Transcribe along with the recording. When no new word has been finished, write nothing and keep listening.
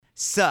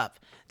Sup.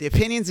 The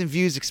opinions and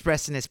views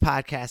expressed in this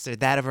podcast are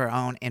that of our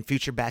own and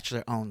Future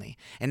Bachelor only,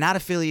 and not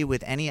affiliated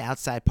with any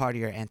outside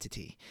party or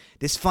entity.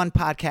 This fun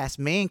podcast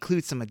may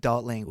include some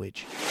adult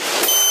language.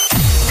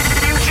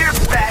 Future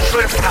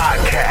Bachelor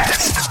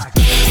Podcast.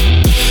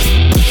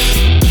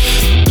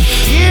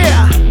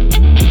 Yeah!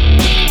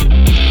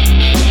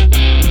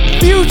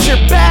 Future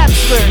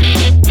Bachelor!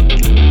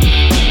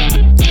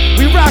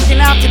 We rocking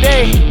out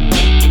today.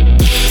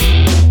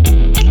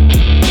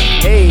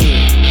 Hey.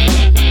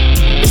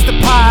 It's the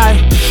pod.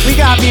 We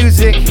got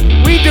music.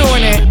 We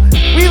doing it.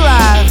 We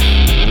live.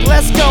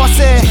 Let's go, I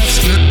said.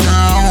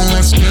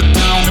 Let's get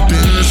down to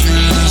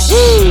business.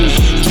 Woo!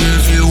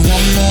 Give you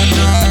one more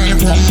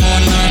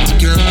night to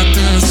get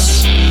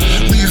this.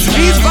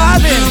 He's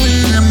had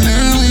vibing. a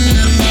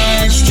million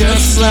nights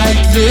just like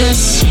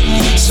this.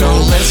 So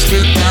let's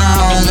get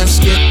down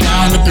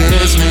to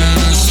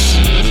business.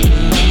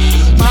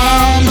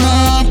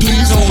 Mama,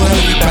 please don't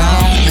worry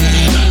about me,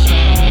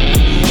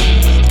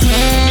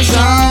 'cause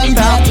I'm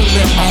about to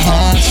let my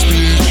heart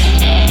speak.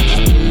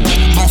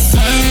 My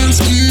friends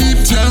keep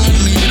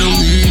telling me to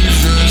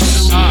leave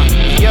this.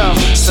 Yo.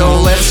 So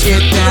let's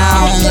get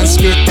down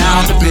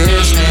to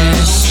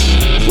business.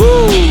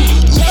 Woo!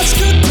 Let's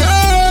get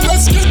down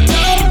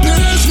to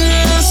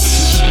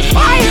business.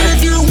 Fire!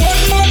 Give you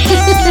one more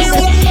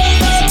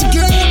night to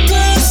get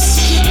this.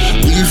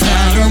 We've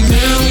had a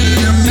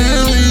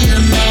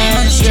million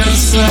nights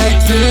just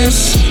like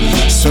this.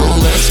 So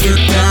let's get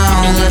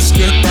down to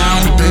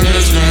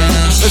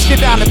business. Let's get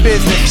down to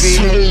business,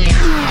 baby.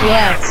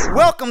 Yes.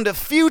 Welcome to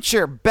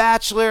Future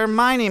Bachelor.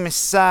 My name is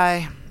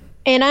Sai,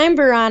 And I'm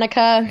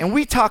Veronica. and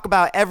we talk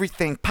about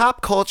everything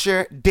pop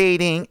culture,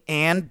 dating,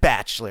 and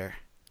Bachelor.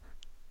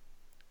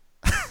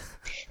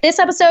 This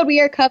episode,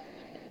 we are covering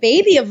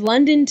Baby of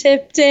London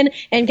Tipton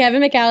and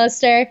Kevin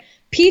McAllister,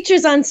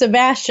 Peaches on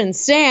Sebastian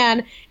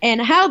Stan,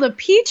 and how the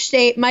Peach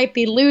State might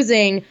be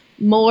losing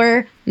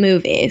more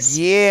movies.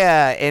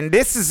 Yeah, and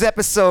this is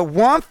episode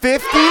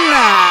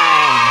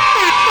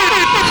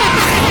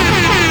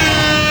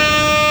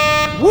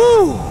 159.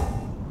 Woo!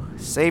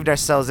 Saved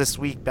ourselves this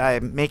week by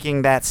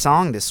making that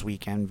song this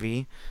weekend,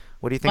 V.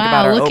 What do you think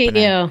about Wow, our look opening?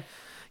 at you.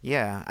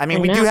 Yeah, I mean,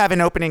 I we do know. have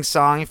an opening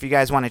song. If you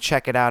guys want to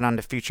check it out on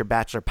the Future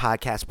Bachelor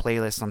podcast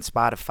playlist on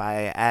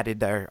Spotify, I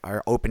added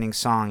our opening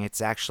song. It's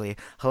actually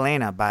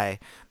Helena by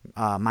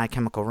My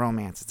Chemical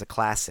Romance. It's a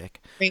classic.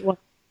 Great one.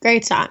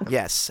 Great song.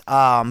 Yes,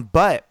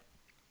 but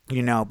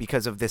you know,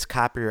 because of this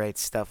copyright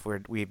stuff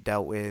we've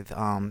dealt with,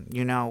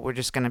 you know, we're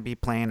just gonna be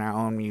playing our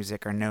own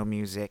music or no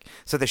music,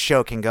 so the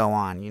show can go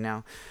on. You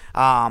know,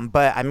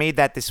 but I made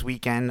that this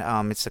weekend.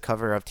 It's a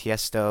cover of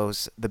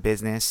Tiesto's "The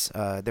Business."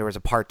 There was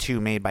a part 2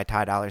 made by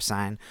Ty Dolla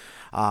 $ign.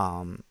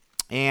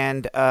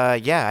 And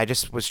yeah, I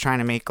just was trying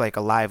to make like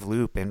a live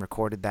loop and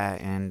recorded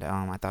that, and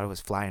I thought it was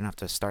fly enough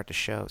to start the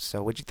show.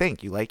 So what'd you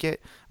think? You like it?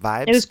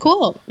 Vibes? It was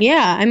cool.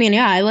 Yeah. I mean,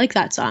 yeah, I like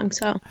that song.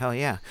 So Hell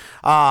yeah.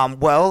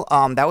 Well,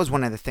 that was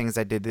one of the things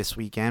I did this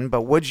weekend.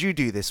 But what'd you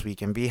do this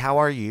weekend, V? How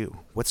are you?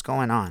 What's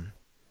going on?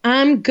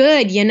 I'm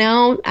good. You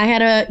know, I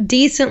had a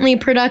decently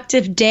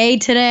productive day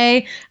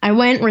today. I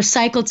went,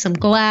 recycled some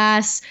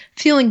glass,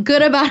 feeling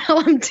good about how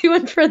I'm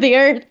doing for the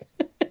earth.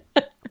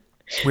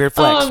 Weird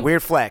flex.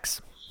 Weird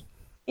flex.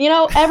 You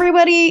know,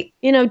 everybody,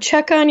 you know,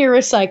 check on your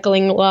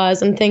recycling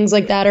laws and things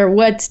like that, or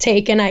what's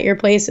taken at your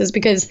places,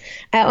 because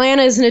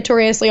Atlanta is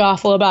notoriously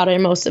awful about it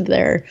in most of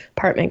their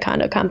apartment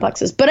condo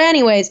complexes. But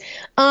anyways,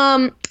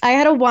 I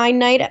had a wine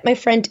night at my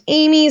friend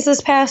Amy's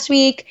this past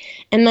week,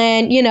 and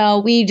then, you know,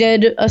 we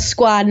did a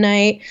squad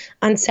night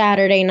on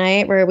Saturday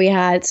night where we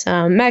had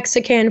some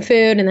Mexican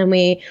food, and then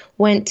we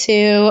went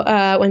to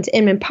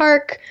Inman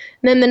Park.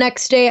 And then the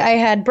next day I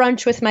had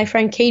brunch with my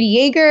friend Katie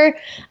Yeager.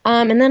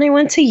 And then I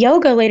went to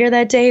yoga later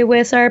that day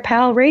with our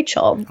pal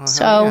Rachel.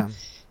 So, yeah.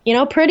 you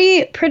know,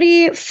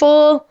 pretty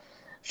full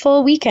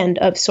weekend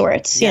of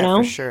sorts, Yeah, you know?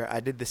 for sure. I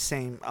did the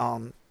same.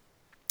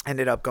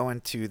 Ended up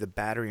going to the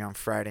Battery on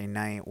Friday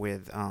night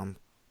with a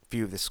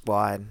few of the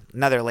squad.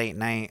 Another late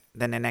night.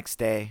 Then the next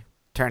day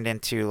turned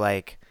into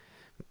like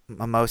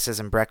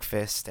mimosas and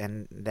breakfast,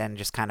 and then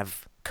just kind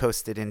of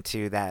coasted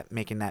into that,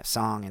 making that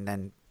song, and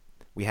then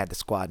we had the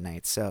squad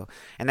night. So,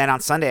 and then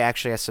on Sunday,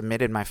 actually, I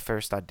submitted my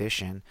first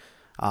audition.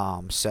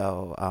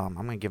 So I'm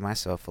gonna give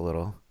myself a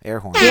little air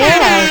horn.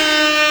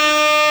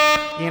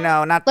 Yeah. You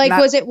know, not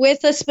Was it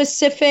with a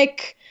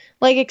specific,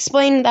 like,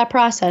 explain that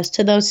process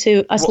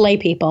to us lay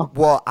people?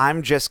 Well,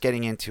 I'm just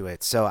getting into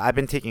it. So I've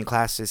been taking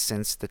classes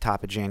since the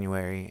top of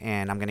January,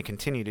 and I'm going to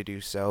continue to do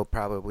so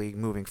probably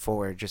moving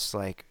forward, just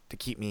like to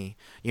keep me,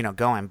 you know,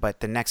 going. But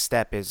the next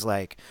step is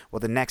like, well,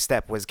 the next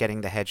step was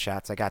getting the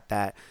headshots. I got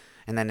that.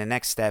 And then the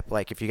next step,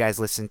 like if you guys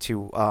listen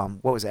to,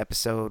 what was it,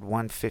 episode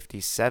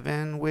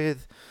 157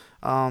 with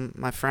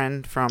my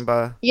friend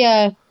from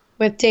Yeah,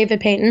 with David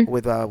Payton.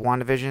 with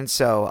WandaVision.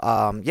 So,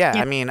 yeah,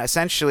 I mean,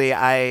 essentially,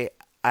 I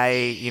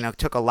I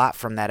took a lot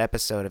from that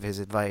episode of his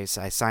advice.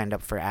 I signed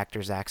up for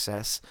Actors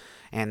Access,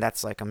 and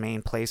that's like a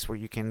main place where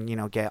you can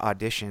get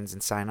auditions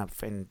and sign up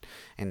and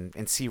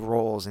see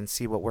roles and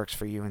see what works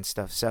for you and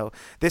stuff. So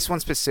this one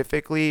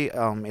specifically,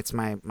 it's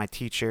my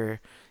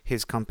teacher,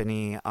 his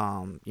company,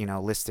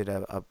 listed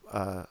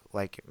a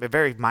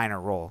very minor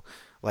role.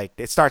 Like,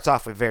 it starts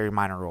off with very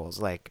minor roles,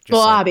 like just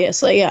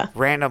obviously, yeah,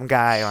 random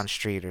guy on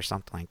street or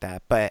something like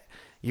that. But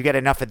you get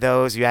enough of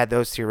those, you add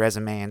those to your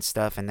resume and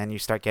stuff, and then you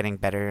start getting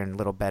better and a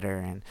little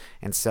better.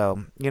 And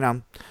so,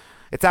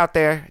 it's out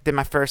there. Did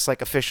my first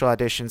official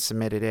audition,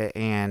 submitted it,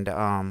 and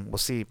we'll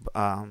see,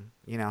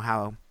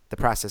 how the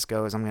process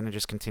goes. I'm going to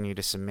just continue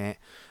to submit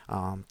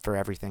for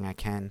everything I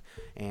can.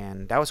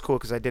 And that was cool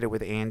because I did it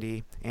with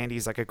Andy.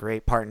 Andy's a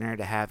great partner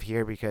to have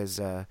here because,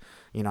 I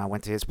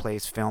went to his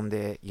place, filmed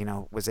it,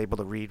 was able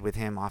to read with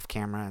him off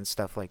camera and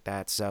stuff like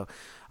that. So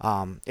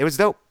it was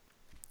dope.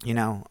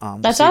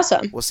 That's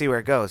awesome. We'll see where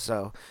it goes.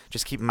 So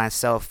just keeping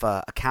myself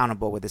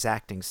accountable with this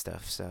acting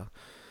stuff. So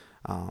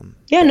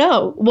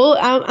well,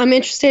 I'm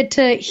interested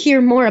to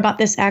hear more about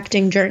this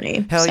acting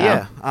journey. Hell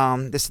yeah.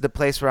 This is the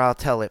place where I'll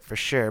tell it for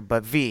sure.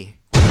 But V,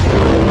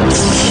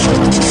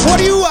 what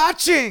are you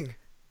watching?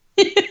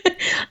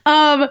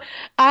 I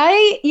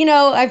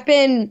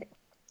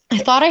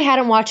thought I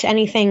hadn't watched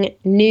anything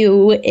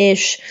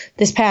new-ish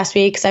this past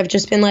week because I've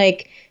just been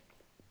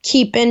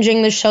keep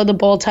binging the show The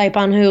Bold Type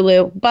on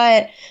Hulu,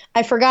 but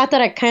I forgot that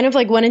I kind of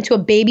went into a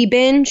baby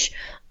binge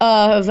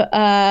of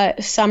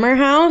Summer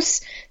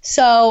House.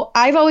 So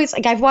I've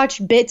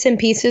watched bits and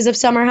pieces of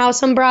Summer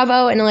House on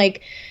Bravo, and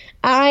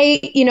I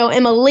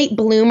am a late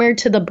bloomer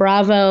to the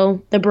Bravo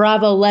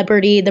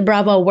celebrity, the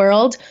Bravo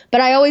world,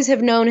 but I always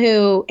have known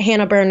who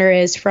Hannah Berner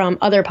is from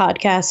other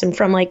podcasts and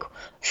from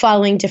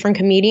following different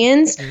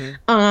comedians.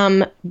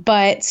 Mm-hmm.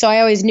 But so I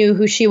always knew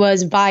who she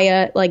was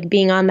via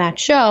being on that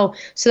show.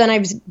 So then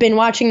I've been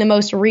watching the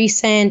most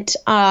recent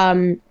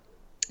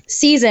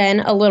season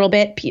a little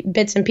bit,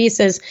 bits and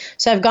pieces.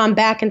 So I've gone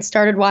back and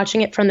started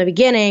watching it from the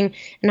beginning, and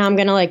now I'm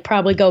going to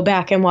probably go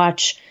back and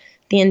watch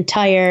the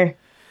entire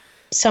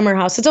Summer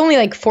House. It's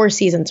only 4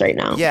 seasons right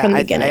now. Yeah, from the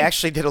I beginning.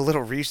 actually did a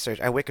little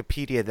research. I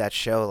Wikipedia'd that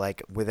show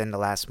within the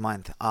last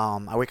month. I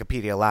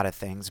Wikipedia a lot of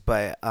things,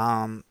 but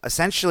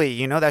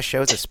essentially, that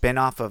show is a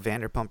spin-off of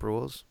Vanderpump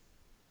Rules.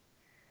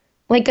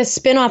 A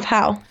spin-off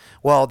how?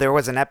 Well, there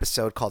was an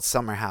episode called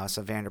Summer House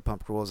of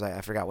Vanderpump Rules.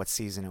 I forgot what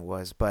season it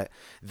was, but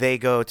they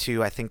go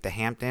to, I think, the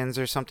Hamptons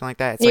or something like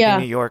that. It's in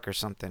New York or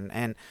something.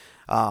 And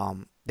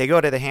they go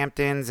to the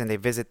Hamptons and they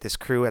visit this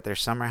crew at their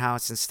summer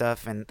house and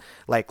stuff. And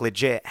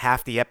legit,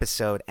 half the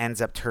episode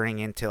ends up turning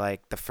into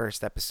the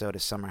first episode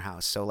of Summer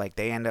House. So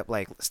they end up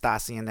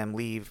Stassi and them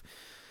leave.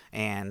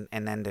 And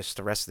then just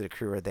the rest of the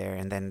crew are there,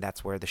 and then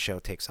that's where the show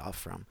takes off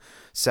from.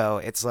 So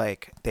it's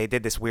they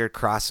did this weird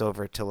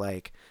crossover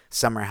to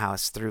Summer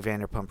House through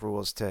Vanderpump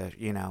Rules to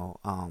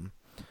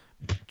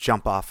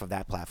jump off of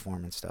that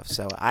platform and stuff.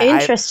 So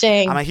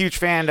interesting. I'm a huge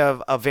fan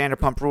of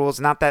Vanderpump Rules.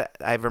 Not that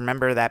I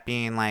remember that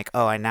being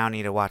oh, I now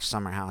need to watch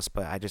Summer House,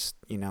 but I just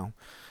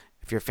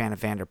if you're a fan of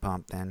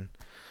Vanderpump, then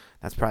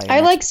that's probably. I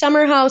like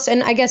Summer House,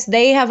 and I guess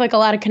they have a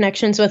lot of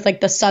connections with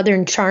the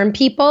Southern Charm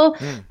people.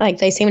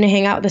 They seem to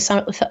hang out with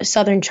the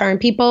Southern Charm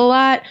people a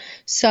lot.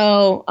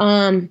 So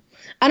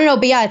I don't know,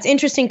 but yeah, it's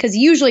interesting because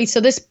usually, so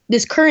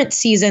this current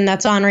season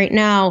that's on right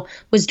now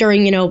was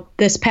during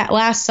this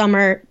last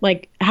summer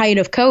height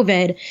of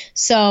COVID.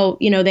 So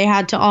they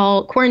had to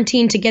all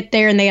quarantine to get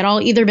there, and they had all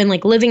either been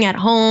living at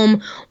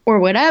home or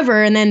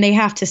whatever, and then they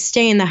have to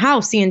stay in the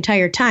house the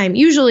entire time.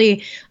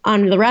 Usually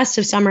on the rest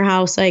of Summer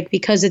House,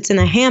 because it's in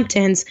the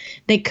Hamptons,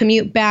 they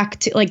commute back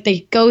to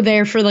they go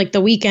there for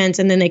the weekends,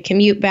 and then they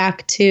commute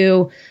back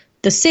to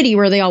the city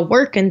where they all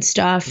work and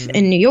stuff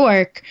in New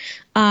York.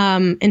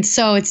 And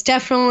so it's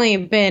definitely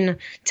been,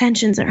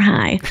 tensions are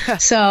high.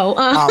 So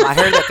I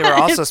heard that they were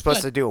also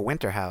supposed to do a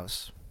Winter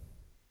House.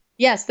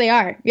 Yes, they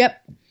are.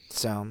 Yep.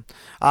 So,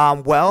 I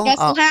guess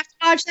we'll have to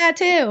watch that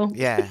too.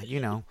 Yeah,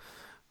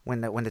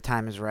 when the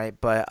time is right.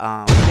 But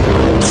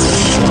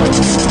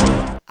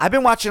I've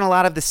been watching a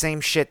lot of the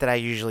same shit that I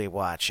usually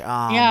watch.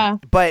 Yeah.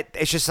 But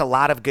it's just a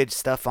lot of good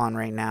stuff on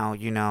right now.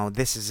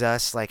 This Is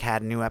Us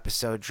had a new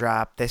episode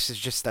drop. This is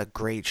just a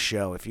great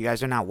show. If you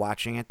guys are not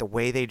watching it, the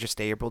way they just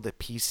able to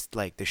piece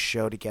the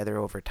show together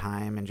over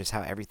time and just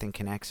how everything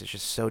connects is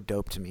just so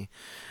dope to me.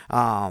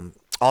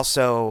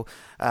 Also,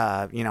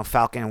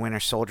 Falcon and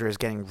Winter Soldier is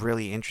getting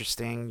really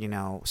interesting.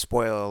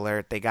 Spoiler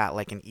alert, they got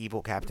an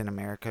evil Captain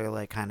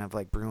America kind of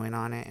brewing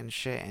on it and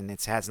shit, and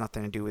it has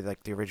nothing to do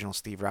with the original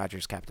Steve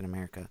Rogers Captain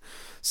America.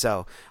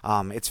 So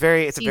it's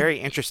a very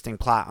interesting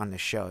plot on the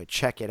show.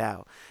 Check it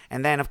out.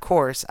 And then of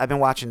course I've been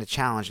watching The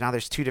Challenge. Now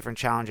there's 2 different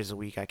challenges a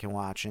week I can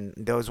watch, and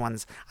those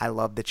ones I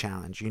love. The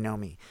Challenge, you know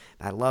me,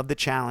 I love The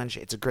Challenge.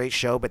 It's a great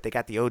show, but they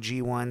got the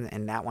OG one,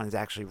 and that one is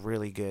actually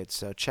really good.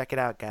 So check it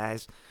out,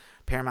 guys.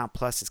 Paramount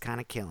Plus is kind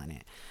of killing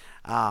it.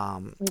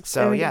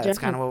 So yeah, that's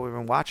kind of what we've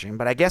been watching.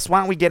 But I guess why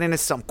don't we get into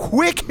some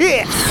quick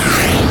hits?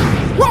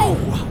 Whoa!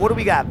 What do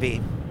we got,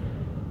 B?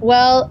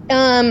 Well,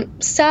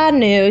 sad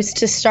news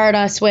to start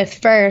us with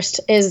first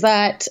is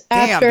that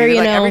Damn, after, dude, you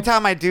like know, every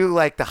time I do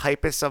like the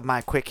hypest of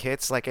my quick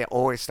hits, like it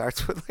always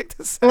starts with like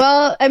this.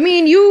 well, I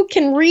mean, you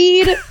can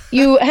read,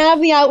 you have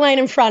the outline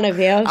in front of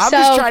you. I'm so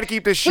just trying to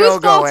keep this show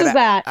whose fault going. is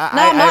that? I-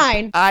 Not I-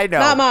 mine. I know.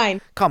 Not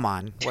mine. Come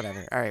on,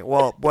 whatever. All right.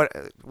 Well,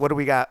 what do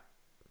we got?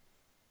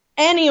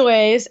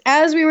 Anyways,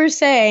 as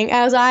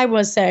I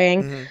was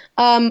saying,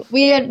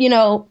 we had,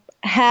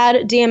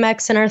 had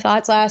DMX in our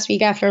thoughts last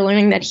week after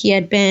learning that he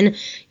had been,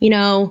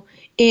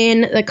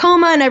 in the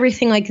coma and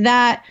everything like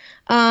that.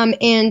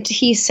 And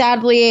he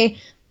sadly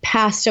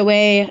passed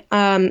away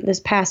this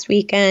past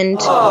weekend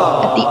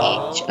at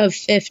the age of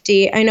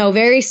 50. I know,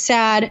 very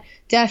sad.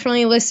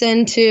 Definitely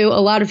listened to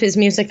a lot of his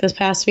music this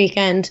past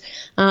weekend.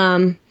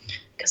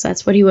 Because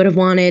that's what he would have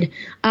wanted.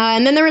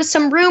 And then there was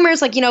some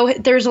rumors, like,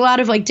 there's a lot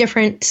of like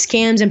different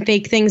scams and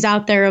fake things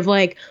out there of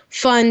like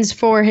funds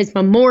for his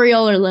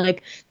memorial, or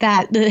like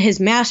that his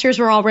masters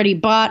were already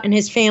bought, and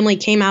his family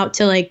came out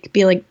to like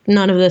be like,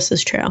 none of this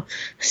is true.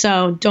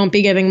 So don't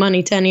be giving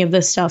money to any of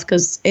this stuff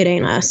because it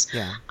ain't us.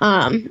 Yeah.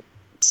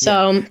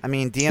 So I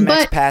mean,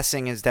 DMX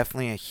passing is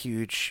definitely a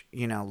huge,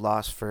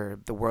 loss for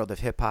the world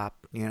of hip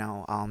hop.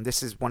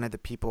 This is one of the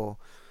people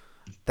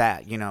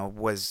that,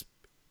 was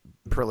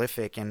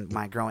prolific in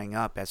my growing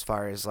up, as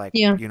far as like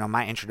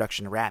my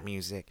introduction to rap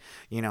music.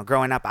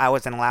 Growing up, I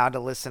wasn't allowed to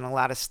listen to a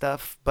lot of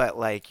stuff, but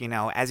like,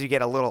 as you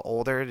get a little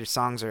older, the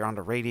songs are on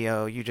the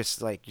radio, you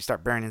just like, you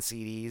start burning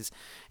CDs,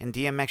 and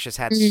DMX just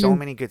had so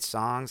many good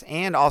songs.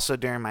 And also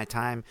during my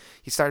time,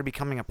 he started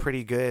becoming a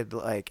pretty good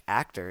like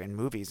actor in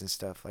movies and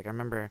stuff. Like I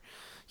remember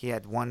he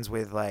had ones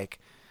with like,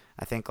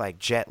 I think like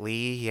Jet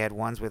Li. He had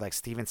ones with like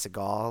Steven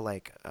Seagal.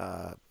 Like,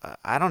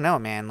 I don't know,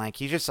 man. Like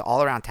he's just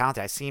all around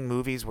talented. I've seen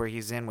movies where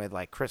he's in with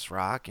like Chris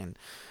Rock, and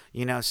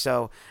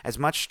so as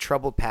much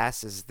troubled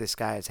past as this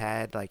guy has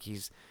had, like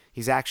he's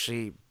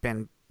actually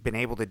been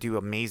able to do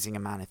amazing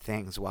amount of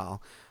things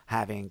while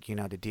having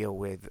to deal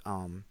with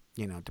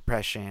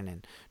depression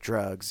and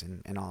drugs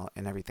and all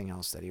and everything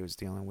else that he was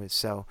dealing with.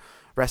 So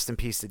rest in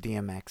peace to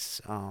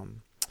DMX.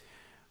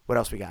 What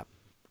else we got?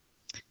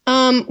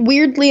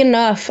 Weirdly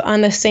enough,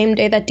 on the same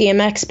day that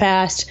DMX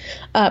passed,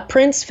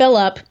 Prince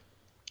Philip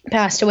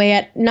passed away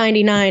at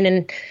 99,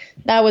 and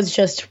that was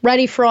just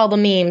ready for all the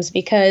memes,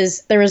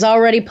 because there was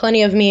already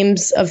plenty of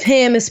memes of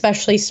him,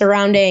 especially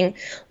surrounding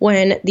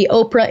when the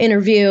Oprah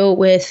interview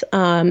with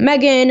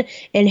Meghan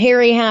and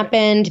Harry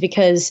happened,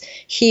 because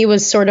he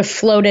was sort of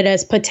floated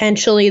as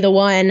potentially the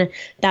one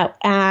that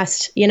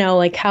asked,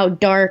 like, how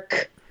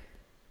dark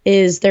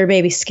is their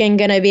baby skin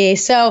gonna be?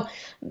 So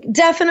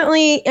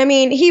definitely, I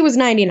mean, he was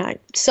 99.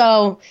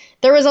 So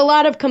there was a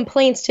lot of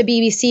complaints to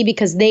BBC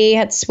because they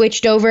had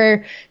switched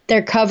over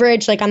their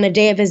coverage. Like on the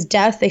day of his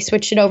death, they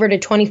switched it over to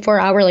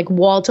 24-hour, like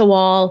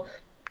wall-to-wall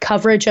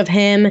coverage of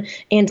him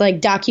and like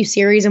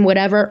docuseries and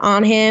whatever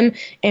on him.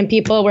 And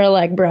people were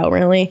like, bro,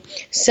 really?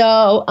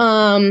 So,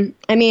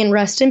 I mean,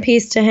 rest in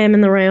peace to him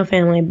and the royal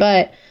family.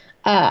 But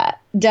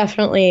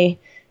definitely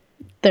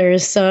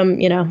there's some,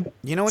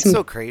 what's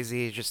so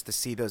crazy, just to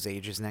see those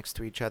ages next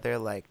to each other.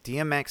 Like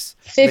DMX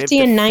 50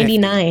 and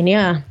 99, 50.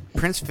 Yeah.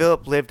 Prince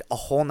Philip lived a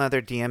whole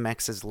nother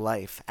DMX's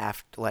life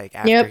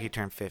after he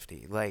turned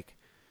 50. Like,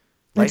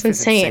 that's life is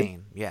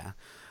insane. Yeah.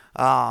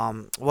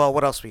 Well,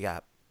 what else we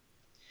got?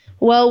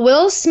 Well,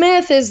 Will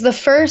Smith is the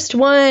first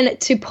one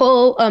to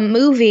pull a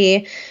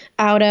movie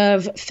out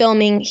of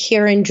filming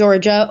here in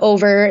Georgia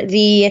over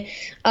the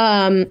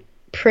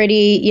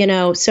pretty,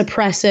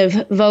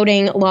 suppressive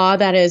voting law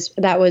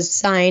that was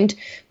signed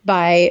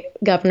by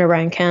Governor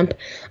Brian Kemp.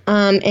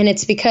 And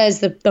it's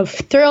because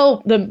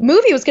the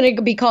movie was going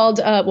to be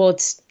called,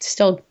 it's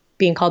still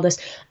being called this,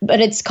 but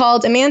it's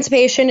called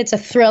Emancipation. It's a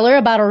thriller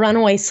about a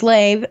runaway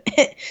slave.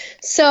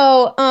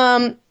 So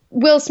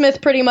Will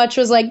Smith pretty much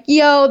was like,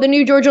 yo, the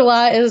new Georgia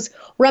law is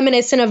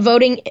reminiscent of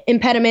voting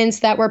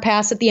impediments that were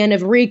passed at the end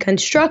of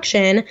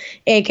Reconstruction,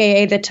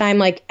 aka the time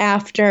like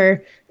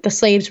after the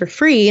slaves were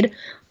freed,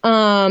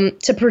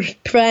 to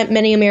prevent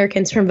many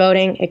Americans from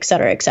voting, et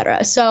cetera, et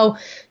cetera. So,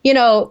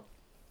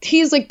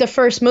 he's like the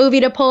first movie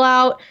to pull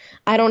out.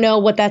 I don't know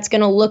what that's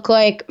going to look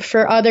like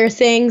for other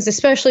things,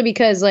 especially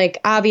because, like,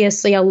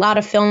 obviously a lot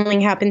of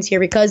filming happens here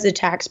because the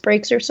tax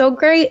breaks are so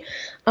great.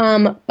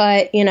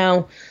 But,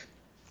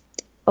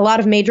 a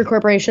lot of major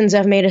corporations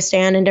have made a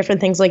stand and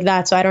different things like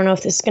that. So I don't know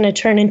if this is going to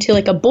turn into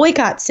like a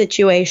boycott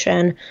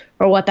situation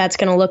or what that's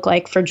going to look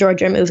like for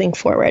Georgia moving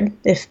forward,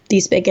 if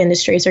these big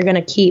industries are going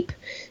to keep,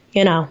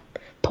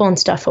 pulling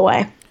stuff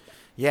away.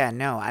 Yeah,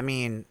 no, I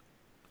mean,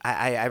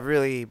 I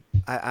really,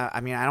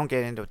 I mean, I don't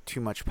get into too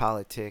much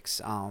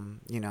politics.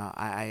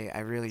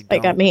 I really don't.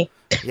 Like got me.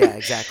 Yeah,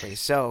 exactly.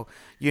 So,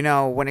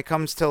 when it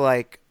comes to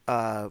like,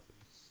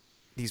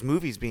 these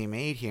movies being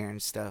made here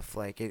and stuff,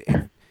 like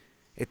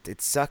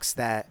it sucks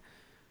that,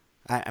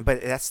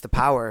 but that's the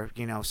power,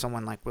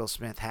 someone like Will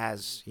Smith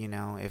has.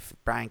 If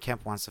Brian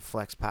Kemp wants to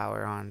flex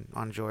power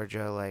on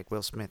Georgia, like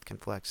Will Smith can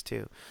flex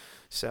too.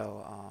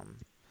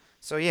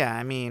 So yeah,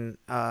 I mean,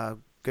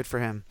 good for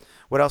him.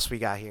 What else we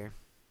got here?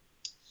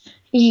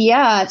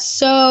 Yeah,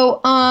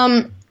 so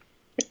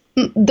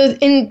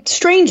in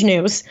strange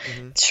news,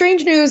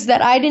 that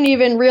I didn't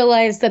even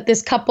realize that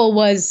this couple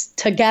was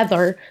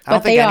together, I don't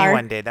but think they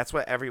anyone are. did. That's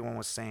what everyone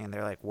was saying.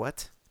 They're like,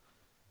 what?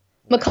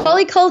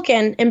 Macaulay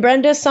Culkin and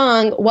Brenda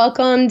Song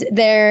welcomed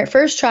their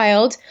first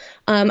child,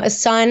 a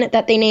son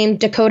that they named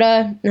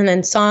Dakota and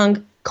then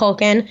Song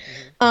Culkin,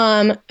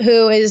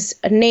 who is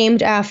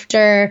named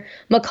after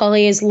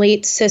Macaulay's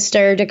late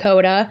sister,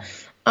 Dakota.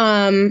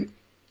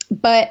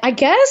 But I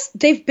guess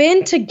they've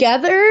been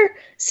together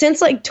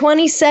since like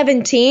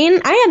 2017.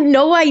 I had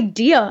no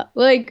idea.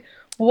 Like,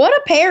 what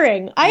a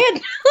pairing. I had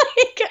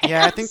like,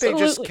 Yeah, I think they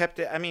just absolutely. kept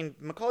it. I mean,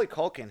 Macaulay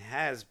Culkin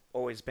has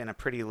always been a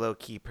pretty low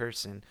key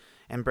person,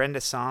 and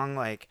Brenda Song,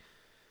 like,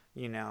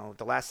 you know,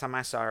 the last time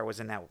I saw her was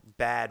in that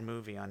bad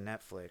movie on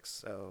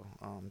Netflix. So,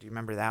 do you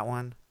remember that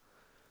one?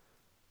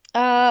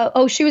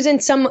 She was in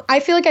some. I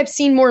feel like I've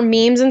seen more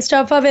memes and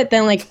stuff of it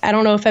than like I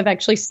don't know if I've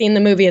actually seen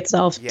the movie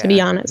itself. To be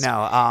honest,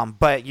 No,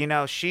 but you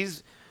know,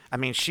 I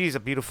mean, she's a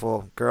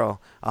beautiful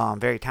girl,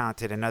 very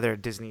talented, another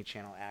Disney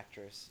Channel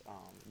actress.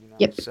 You know,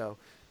 Yep. so,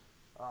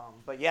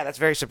 but yeah, that's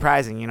very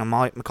surprising. You know,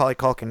 Macaulay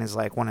Culkin is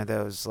like one of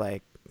those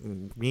like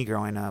me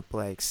growing up,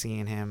 like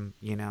seeing him,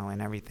 you know,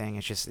 and everything.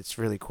 It's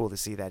really cool to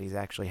see that he's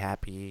actually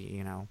happy,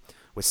 you know,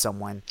 with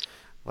someone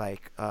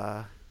like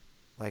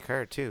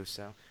her too.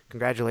 So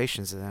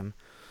congratulations to them.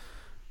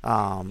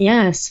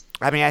 yes.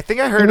 I mean, I think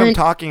I heard And him then-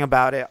 talking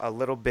about it a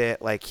little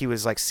bit, like he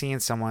was like seeing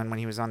someone when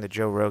he was on the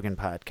Joe Rogan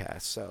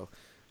podcast. So,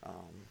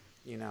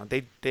 you know,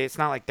 they it's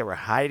not like they were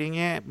hiding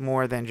it,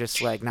 more than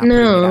just like not putting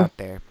No. it out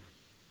there.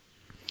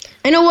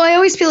 I know. Well, I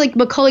always feel like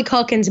Macaulay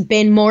Culkin's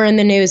been more in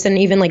the news than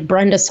even like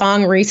Brenda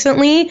Song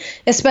recently,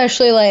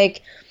 especially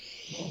like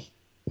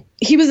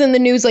he was in the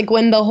news like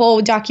when the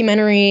whole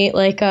documentary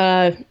like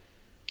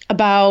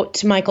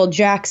about Michael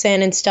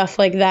Jackson and stuff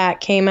like that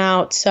came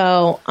out.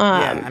 So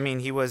Yeah, I mean,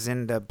 he was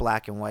in the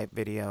black and white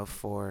video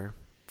for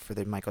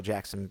the Michael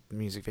Jackson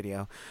music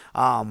video.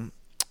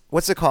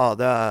 What's it called?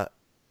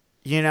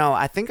 You know,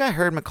 I think I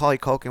heard Macaulay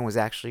Culkin was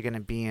actually going to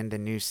be in the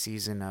new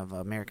season of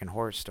American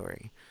Horror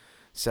Story.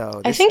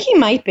 So I think he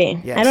might be.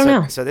 yeah, I don't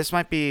know. So this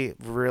might be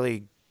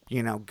really,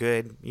 you know,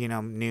 good, you know,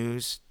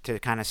 news to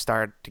kind of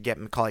start to get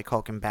Macaulay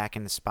Culkin back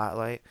in the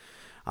spotlight.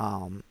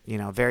 You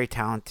know, very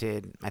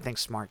talented, I think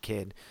smart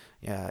kid.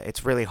 Yeah,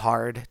 it's really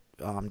hard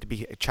to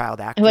be a child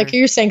actor. Like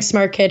you're saying,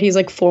 smart kid. He's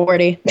like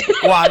 40.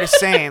 Well, I'm just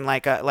saying,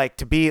 like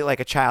to be like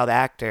a child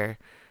actor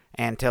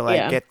and to like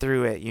Yeah. get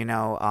through it, you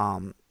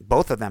know,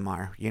 both of them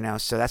are, you know,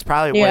 so that's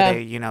probably Yeah. where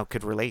they, you know,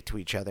 could relate to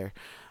each other.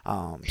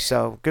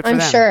 So good for I'm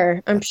them.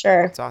 sure. I'm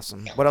sure. It's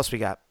awesome. What else we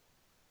got?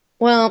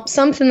 Well,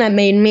 something that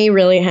made me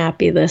really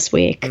happy this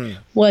week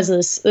was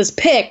this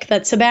pic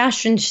that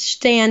Sebastian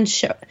Stan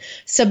shared.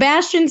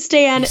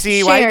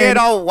 See, why you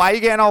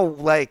getting all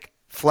like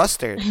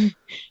flustered?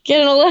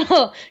 Getting a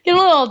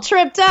little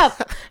tripped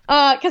up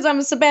because I'm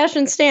a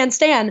Sebastian Stan.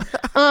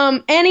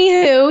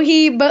 Anywho,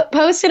 he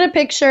posted a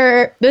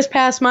picture this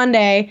past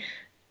Monday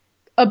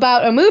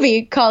about a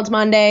movie called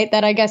Monday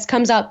that I guess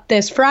comes out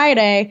this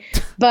Friday,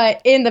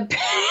 but in the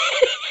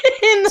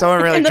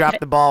Someone really dropped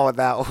the ball with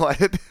that one.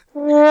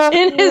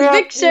 in his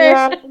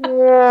picture.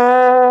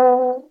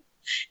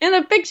 In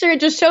the picture, it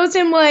just shows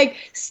him like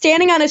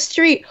standing on a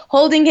street,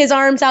 holding his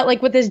arms out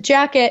like with his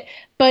jacket,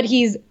 but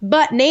he's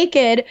butt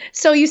naked.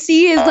 So you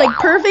see his like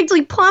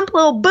perfectly plump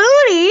little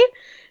booty,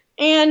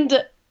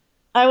 and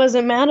I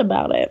wasn't mad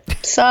about it.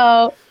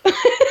 So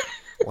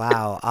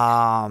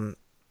Wow.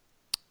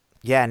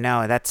 Yeah,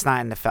 no, that's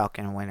not in the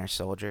Falcon and Winter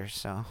Soldier.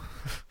 So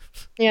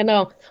yeah,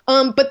 no.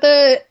 But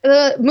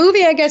the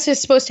movie I guess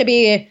is supposed to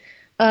be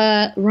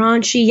a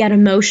raunchy yet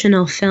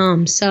emotional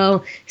film.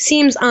 So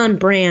seems on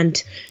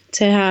brand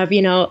to have,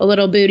 you know, a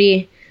little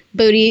booty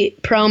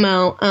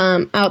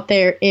promo out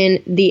there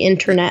in the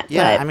internet.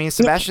 yeah, But I mean,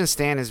 Sebastian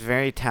Stan is a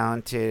very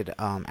talented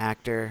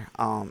actor.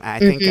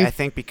 I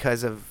think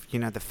because of, you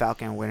know, the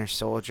Falcon and Winter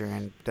Soldier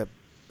and the,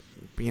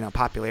 you know,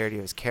 popularity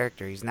of his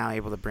character, he's now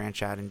able to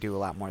branch out and do a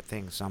lot more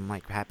things. So I'm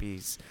like happy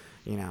he's,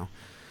 you know,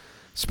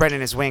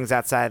 spreading his wings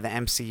outside of the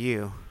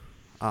MCU.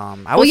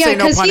 I would say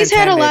no because pun he's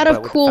had a intended, lot but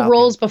of with cool Falcon.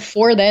 roles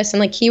before this, and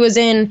like he was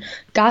in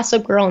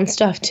Gossip Girl and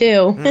stuff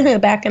too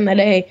back in the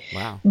day.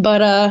 Wow.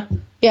 But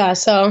yeah,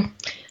 so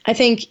I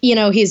think, you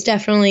know, he's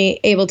definitely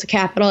able to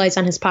capitalize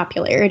on his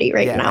popularity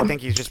right Yeah, now. I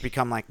think he's just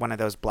become like one of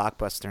those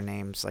blockbuster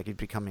names. Like he's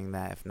becoming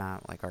that, if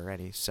not like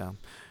already. So,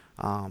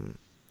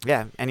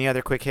 yeah. Any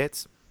other quick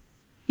hits?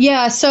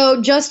 Yeah,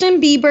 so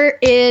Justin Bieber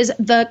is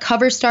the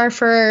cover star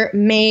for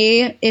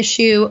May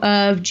issue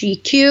of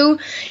GQ,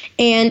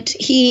 and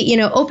he, you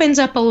know, opens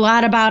up a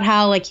lot about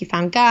how like he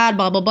found God,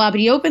 blah blah blah,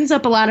 but he opens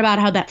up a lot about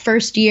how that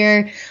first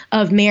year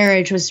of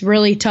marriage was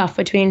really tough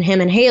between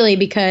him and Haley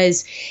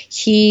because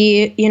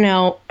he, you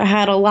know,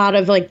 had a lot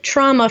of like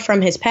trauma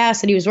from his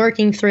past that he was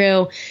working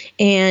through,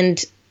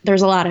 and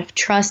there's a lot of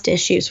trust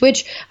issues,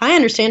 which I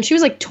understand. She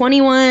was like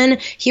 21.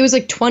 He was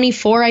like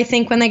 24, I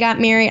think, when they got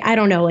married. I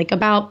don't know, like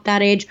about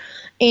that age.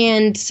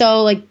 And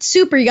so like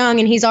super young,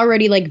 and he's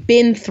already like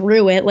been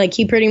through it. Like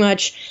he pretty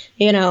much,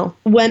 you know,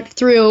 went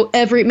through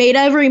made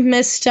every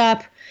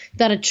misstep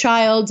that a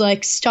child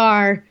like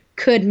star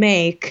could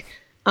make,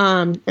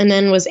 and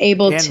then was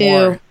able And to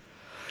more.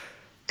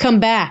 come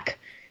back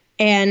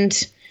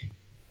and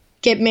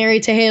get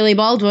married to Haley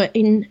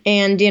Baldwin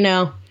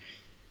and,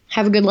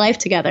 have a good life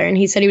together. And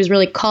he said he was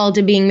really called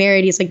to being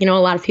married. He's like, a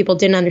lot of people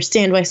didn't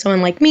understand why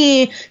someone like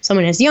me,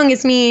 someone as young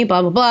as me,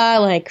 blah, blah, blah,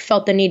 like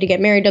felt the need to get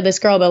married to this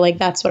girl. But like,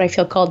 that's what I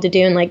feel called to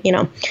do. And like,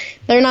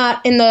 they're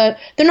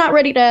not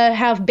ready to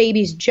have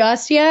babies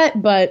just yet,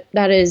 but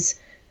that is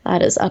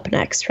up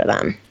next for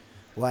them.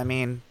 Well, I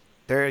mean,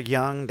 they're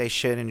young. They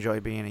should enjoy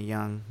being a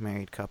young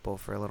married couple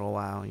for a little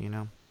while,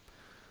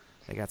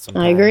 They got some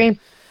time. I agree.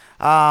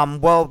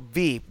 Well,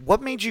 V,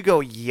 what made you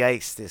go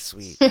yikes this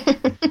week?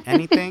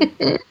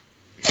 Anything?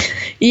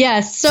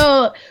 Yes.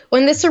 So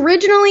when this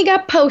originally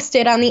got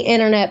posted on the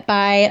internet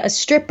by a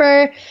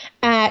stripper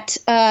at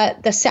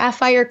the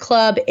Sapphire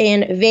Club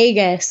in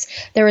Vegas,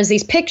 there was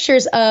these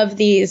pictures of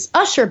these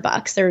Usher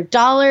bucks. They're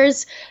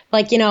dollars,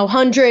 like,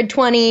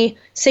 120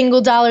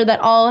 single dollar that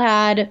all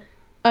had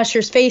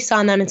Usher's face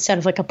on them instead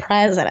of like a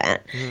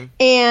president. Mm-hmm.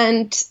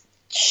 And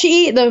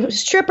the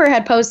stripper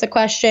had posed the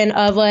question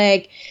of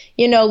like,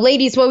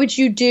 ladies, what would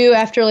you do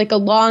after like a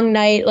long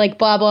night, like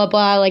blah, blah,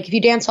 blah, like if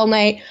you dance all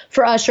night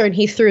for Usher and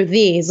he threw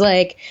these,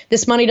 like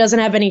this money doesn't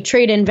have any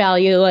trade-in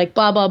value, like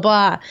blah, blah,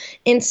 blah.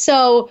 And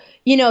so,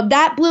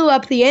 that blew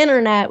up the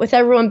internet with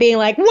everyone being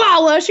like,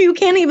 wow, Usher, you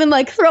can't even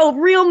like throw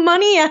real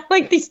money at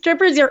like these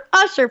strippers, you're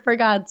Usher, for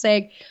God's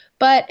sake.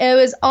 But it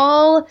was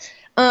all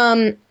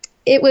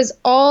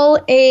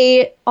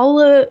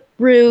a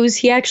ruse.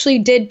 He actually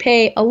did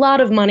pay a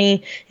lot of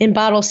money in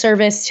bottle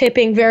service,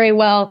 tipping very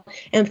well,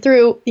 and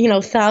threw,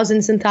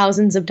 thousands and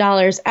thousands of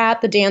dollars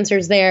at the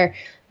dancers there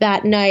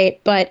that night.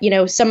 But,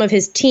 some of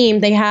his team,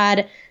 they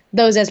had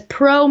those as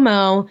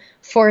promo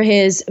for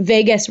his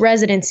Vegas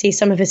residency.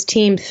 Some of his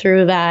team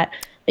threw that,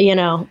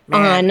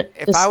 on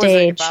the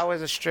stage. If I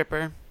was a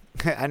stripper,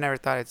 I never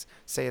thought I'd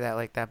say that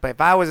like that, but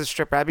if I was a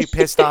stripper, I'd be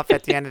pissed off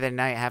at the end of the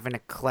night having to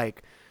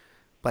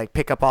like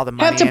pick up all the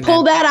money. Have to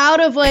pull that out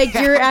of like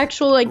your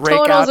actual like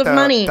totals of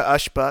money. The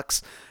Ush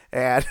bucks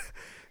and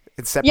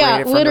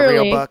separate it from the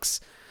real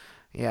bucks.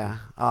 Yeah.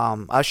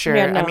 Usher.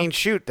 Yeah, no. I mean,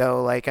 shoot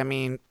though. Like, I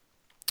mean,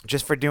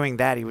 just for doing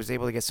that, he was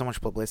able to get so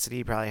much publicity.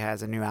 He probably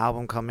has a new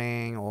album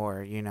coming,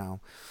 or a new.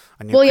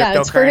 Well, yeah,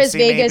 it's for his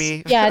Vegas.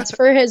 Maybe. Yeah, it's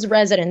for his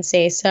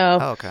residency. So.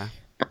 Oh, okay.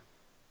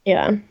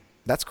 Yeah.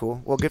 That's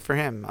cool. Well, good for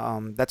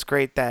him. That's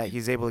great that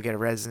he's able to get a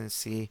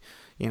residency.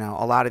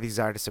 A lot of these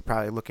artists are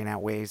probably looking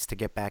at ways to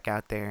get back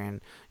out there,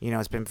 and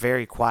it's been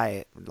very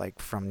quiet, like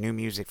from new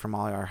music from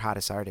all our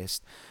hottest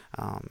artists.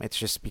 It's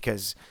just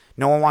because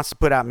no one wants to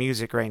put out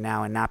music right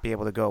now and not be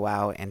able to go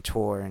out and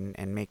tour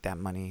and make that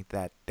money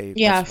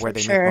that's where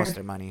they make most of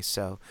their money.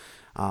 So,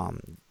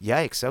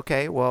 yikes.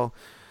 Okay, well,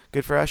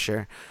 good for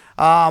Usher.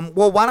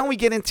 Well, why don't we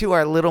get into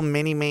our little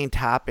mini main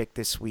topic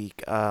this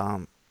week?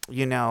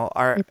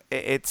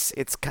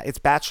 It's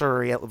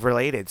Bachelor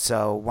related.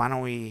 So why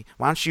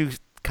don't you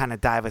kind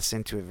of dive us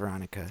into it,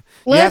 Veronica?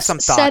 You have some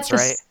thoughts,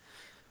 right?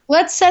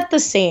 Let's set the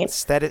scene. Let's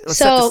set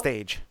the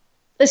stage.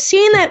 The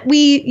scene that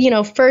we,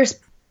 first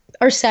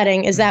are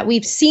setting is that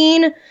we've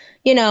seen,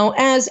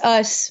 as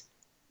us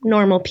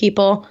normal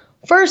people,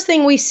 first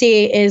thing we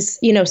see is,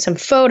 some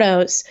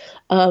photos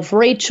of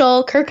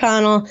Rachel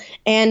Kirkconnell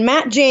and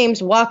Matt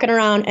James walking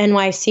around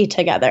NYC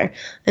together.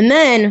 And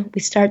then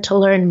we start to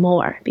learn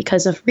more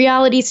because of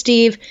Reality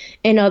Steve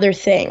and other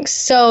things.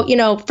 So,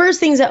 first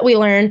things that we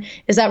learn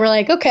is that we're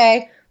like,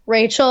 okay,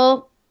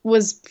 Rachel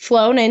was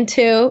flown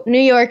into New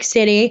York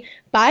City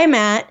by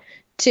Matt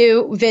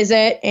to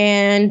visit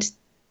and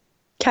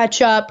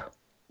catch up,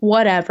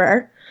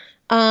 whatever,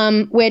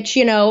 which,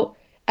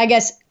 I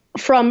guess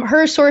from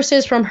her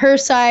sources, from her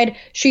side,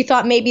 she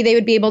thought maybe they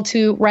would be able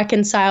to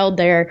reconcile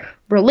their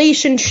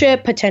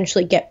relationship,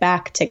 potentially get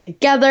back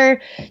together.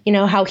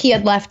 How he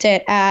had left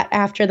it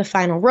after the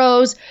final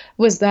rose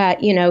was that,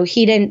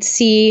 he didn't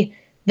see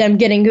them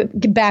getting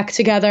back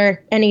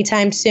together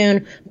anytime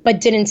soon,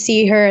 but didn't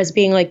see her as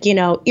being like,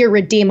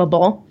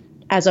 irredeemable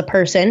as a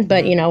person,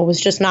 but,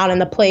 was just not in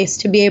the place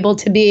to be able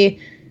to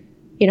be,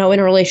 in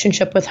a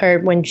relationship with her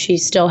when she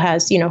still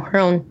has, her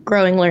own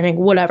growing, learning,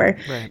 whatever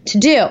to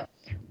do.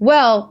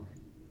 Well,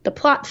 the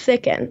plot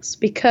thickens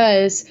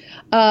because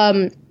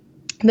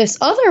this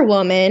other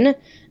woman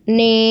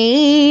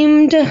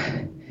named,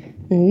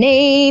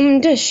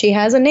 she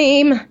has a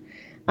name.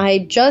 I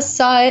just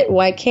saw it.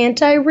 Why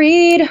can't I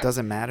read?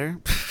 Doesn't matter.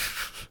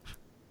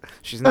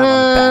 She's not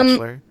on The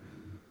Bachelor.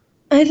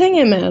 I think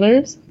it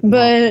matters,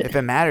 but if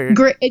it mattered,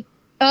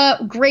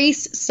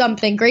 Grace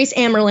something. Grace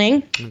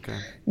Amerling. Okay.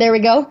 There we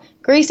go.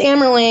 Grace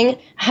Amerling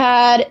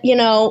had,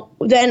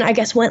 then I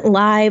guess went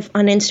live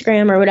on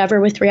Instagram or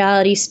whatever with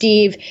Reality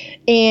Steve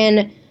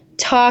and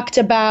talked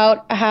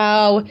about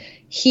how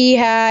he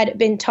had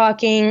been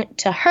talking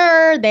to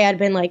her. They had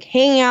been like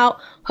hanging out,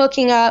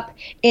 hooking up,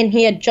 and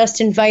he had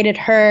just invited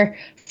her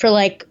for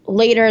like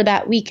later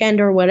that weekend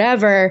or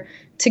whatever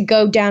to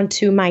go down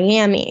to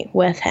Miami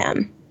with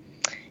him.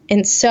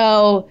 And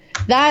so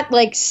that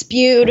like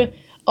spewed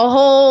a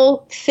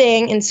whole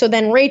thing. And so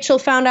then Rachel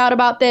found out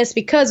about this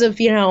because of,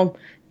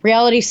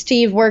 reality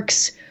Steve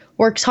works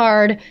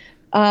hard,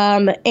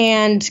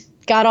 and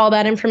got all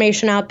that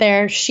information out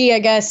there. She, I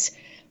guess,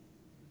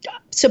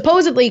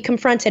 supposedly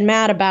confronted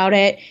Matt about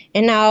it,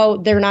 and now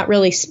they're not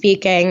really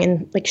speaking,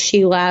 and like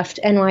she left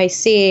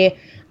NYC.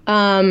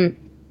 But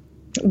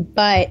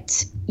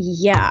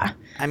yeah.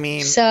 I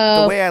mean,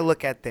 so the way I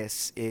look at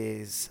this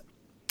is,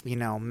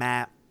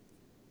 Matt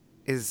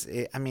is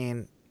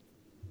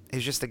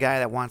just a guy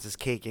that wants his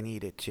cake and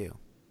eat it too.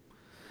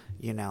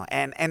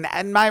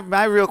 And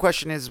my real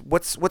question is,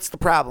 what's the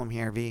problem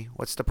here, V?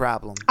 What's the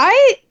problem?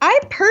 I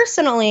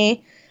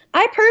personally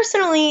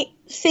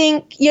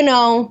think,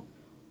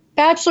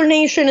 Bachelor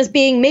Nation is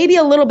being maybe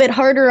a little bit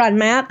harder on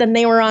Matt than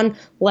they were on,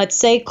 let's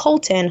say,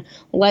 Colton.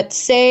 Let's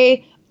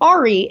say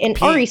Ari, in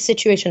Pete. Ari's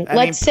situation.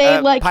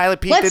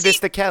 Pilot Pete did this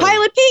to Kelly.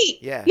 Pilot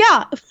Pete. Yeah.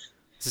 Yeah.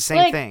 It's the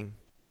same thing.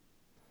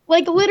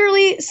 Like,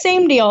 literally,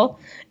 same deal.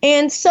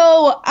 And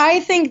so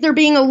I think they're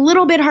being a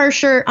little bit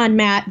harsher on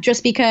Matt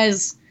just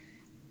because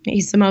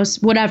he's the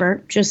most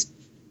whatever, just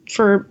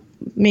for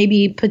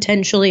maybe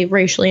potentially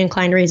racially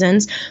inclined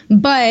reasons.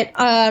 But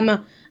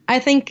I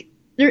think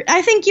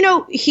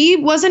he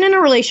wasn't in a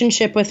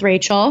relationship with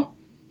Rachel.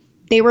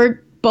 They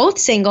were both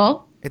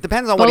single. It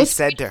depends on what he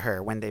said to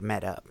her when they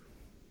met up.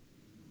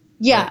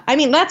 Yeah, Right. I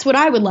mean, that's what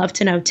I would love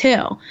to know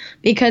too,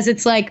 because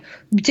it's like,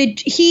 did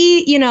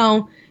he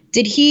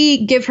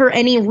give her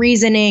any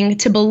reasoning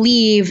to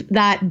believe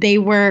that they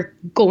were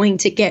going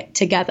to get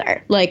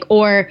together?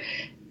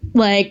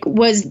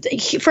 Was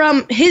he,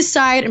 from his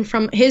side and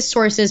from his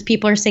sources,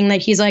 people are saying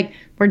that he's like,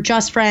 we're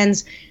just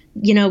friends,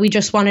 we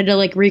just wanted to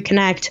like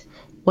reconnect,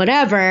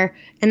 whatever.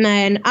 And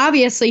then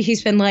obviously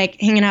he's been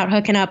like hanging out,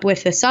 hooking up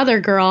with this other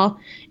girl,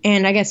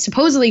 and I guess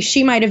supposedly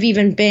she might have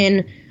even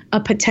been a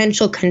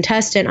potential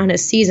contestant on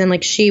his season.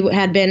 Like, she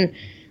had been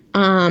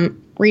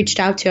reached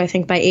out to, I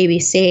think, by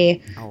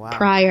ABC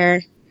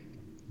prior.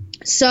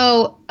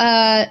 So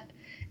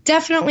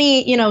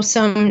definitely,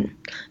 some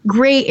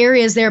gray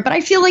areas there. But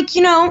I feel like,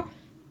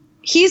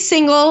 he's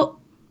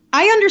single.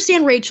 I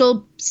understand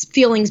Rachel's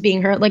feelings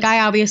being hurt. Like,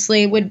 I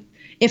obviously would,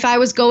 if I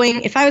was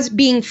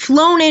being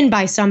flown in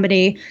by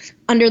somebody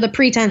under the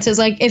pretenses,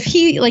 like, if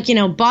he,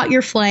 bought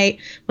your flight,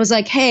 was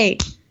like, hey,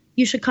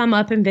 you should come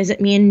up and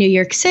visit me in New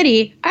York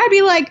City, I'd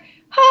be like,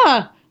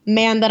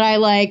 man that I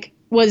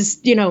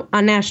was,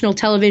 on national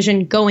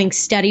television going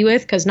steady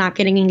with because not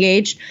getting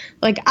engaged.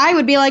 Like, I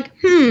would be like,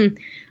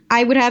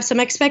 I would have some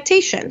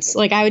expectations.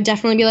 Like, I would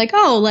definitely be like,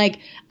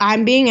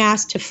 I'm being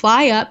asked to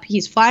fly up.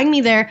 He's flying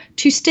me there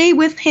to stay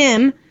with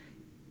him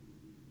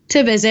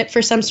to visit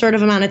for some sort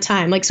of amount of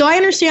time. Like, so I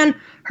understand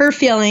her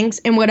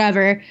feelings and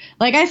whatever.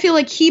 Like, I feel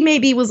like he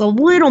maybe was a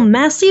little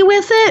messy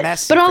with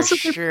it, but also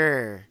for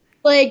sure.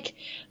 Like,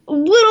 a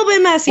little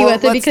bit messy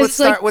with it because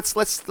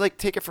let's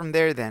take it from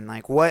there then.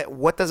 Like,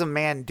 what does a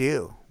man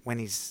do when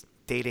he's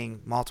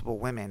dating multiple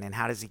women, and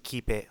how does he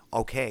keep it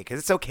okay? Because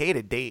it's okay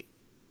to date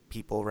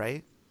people,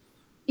 right?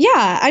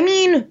 Yeah, I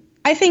mean,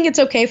 I think it's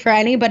okay for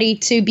anybody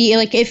to be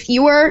like, if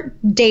you are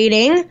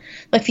dating,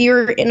 if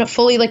you're in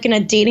a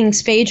dating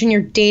stage and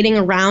you're dating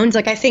around,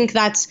 like, I think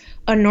that's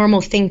a normal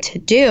thing to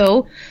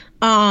do.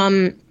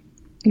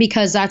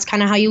 Because that's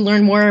kind of how you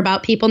learn more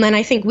about people. And then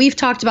I think we've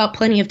talked about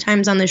plenty of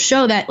times on this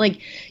show that,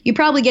 like, you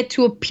probably get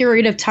to a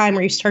period of time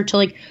where you start to,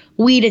 like,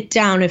 weed it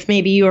down if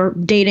maybe you're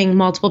dating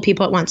multiple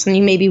people at once, and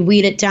you maybe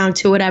weed it down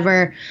to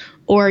whatever,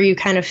 or you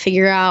kind of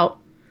figure out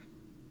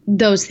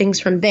those things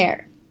from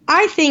there.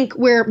 I think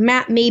where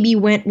Matt maybe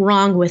went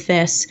wrong with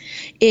this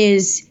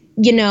is,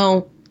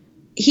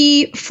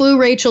 he flew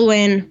Rachel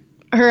in.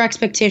 Her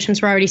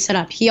expectations were already set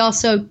up. He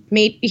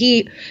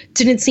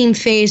didn't seem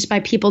fazed by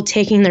people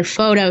taking their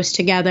photos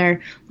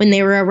together when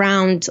they were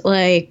around,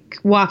 like,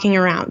 walking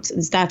around.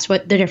 That's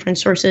what the different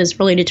sources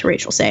related to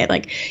Rachel say.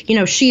 Like,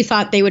 she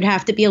thought they would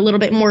have to be a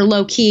little bit more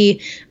low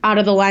key out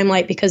of the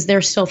limelight because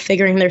they're still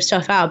figuring their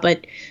stuff out.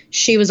 But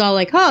she was all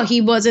like, he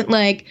wasn't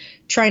like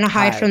trying to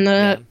hide from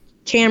the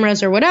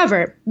cameras or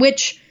whatever,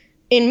 which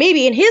in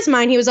his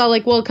mind, he was all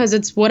like, well, because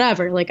it's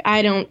whatever. Like,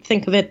 I don't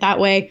think of it that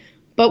way.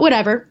 But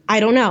whatever, I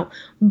don't know.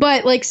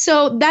 But like,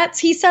 so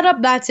he set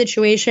up that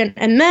situation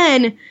and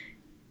then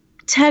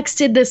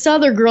texted this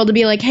other girl to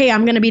be like, hey,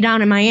 I'm going to be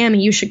down in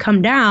Miami. You should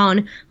come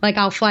down. Like,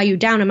 I'll fly you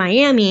down to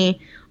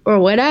Miami or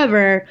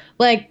whatever.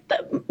 Like,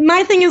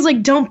 my thing is,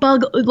 like, don't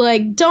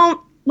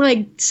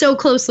so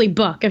closely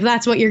book if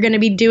that's what you're going to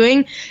be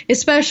doing,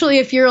 especially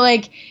if you're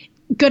like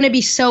going to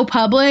be so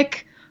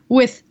public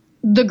with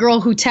the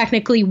girl who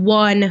technically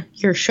won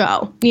your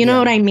show. You know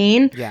what I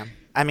mean? Yeah.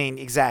 I mean,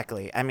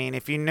 exactly. I mean,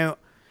 if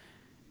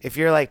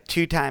you're like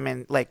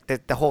two-timing, like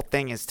the whole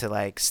thing is to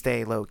like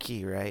stay low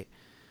key, right?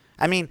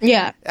 I mean,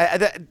 yeah,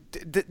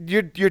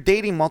 you're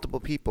dating multiple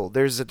people.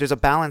 There's a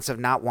balance of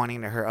not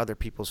wanting to hurt other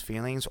people's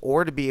feelings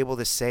or to be able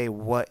to say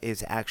what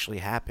is actually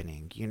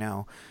happening.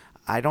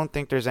 I don't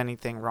think there's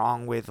anything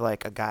wrong with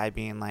like a guy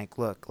being like,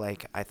 look,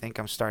 like, I think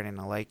I'm starting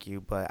to like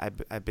you, but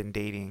I've been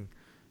dating,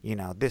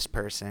 this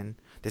person.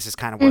 This is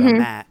kind of what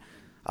I'm at.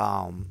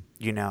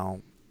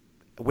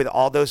 with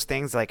all those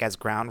things like as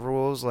ground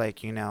rules,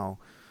 like, you know,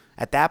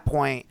 at that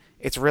point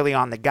it's really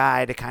on the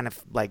guy to kind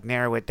of like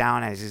narrow it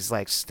down as he's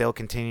like still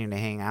continuing to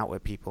hang out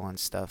with people and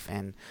stuff.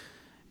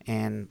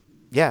 And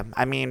yeah,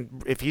 I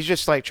mean, if he's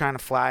just like trying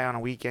to fly on a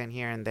weekend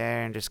here and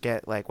there and just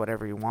get like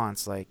whatever he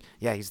wants, like,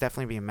 yeah, he's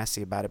definitely being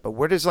messy about it. But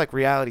where does like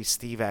Reality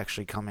Steve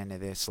actually come into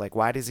this? Like,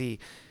 why is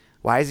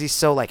he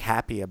so like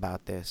happy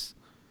about this?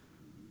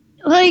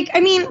 Like,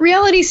 I mean,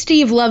 Reality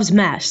Steve loves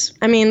mess.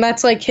 I mean,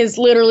 that's like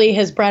literally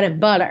his bread and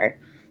butter.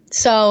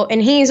 So,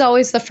 and he's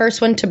always the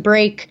first one to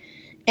break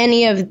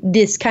any of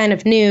this kind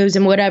of news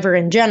and whatever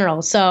in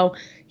general. So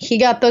he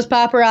got those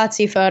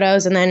paparazzi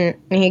photos and then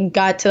he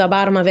got to the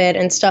bottom of it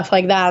and stuff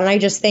like that. And I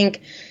just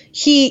think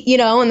you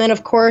know, and then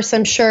of course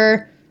I'm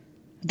sure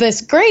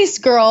this Grace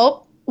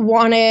girl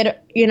wanted,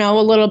 you know,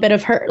 a little bit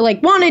of her,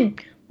 like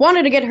wanted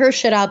to get her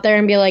shit out there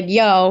and be like,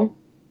 yo,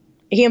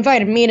 he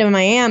invited me to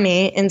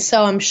Miami. And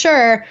so I'm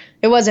sure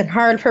it wasn't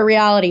hard for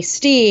Reality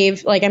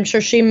Steve. Like, I'm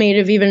sure she may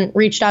have even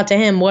reached out to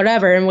him,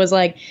 whatever, and was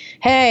like,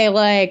 hey,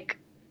 like,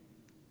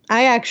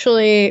 I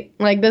actually,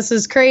 like, this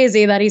is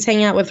crazy that he's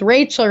hanging out with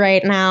Rachel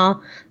right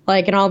now,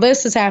 like, and all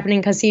this is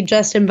happening because he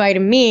just invited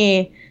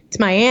me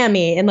to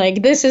Miami, and,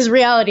 like, this is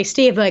Reality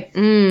Steve, like,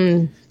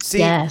 See,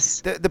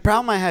 yes. The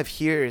problem I have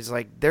here is,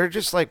 like, they're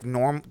just, like,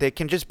 they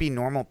can just be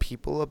normal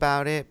people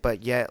about it,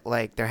 but yet,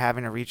 like, they're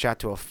having to reach out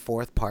to a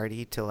fourth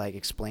party to, like,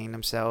 explain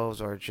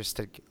themselves or just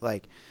to,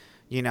 like,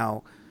 you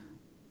know,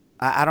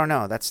 I don't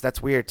know.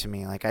 That's weird to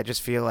me. Like, I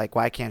just feel like,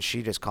 why can't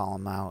she just call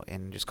him out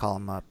and just call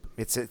him up?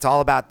 It's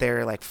all about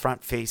their like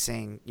front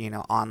facing, you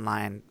know,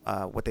 online,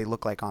 what they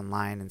look like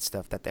online and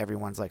stuff that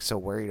everyone's like so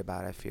worried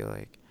about, I feel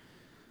like.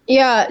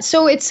 Yeah,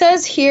 so it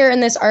says here in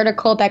this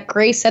article that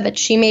Grace said that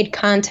she made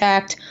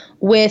contact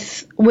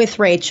with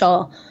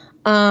Rachel.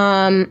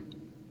 But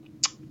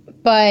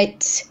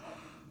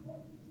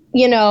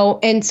you know,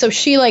 and so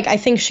she, like, I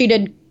think she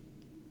did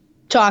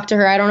talk to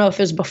her. I don't know if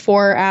it was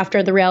before or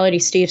after the Reality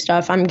Steve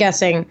stuff. I'm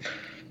guessing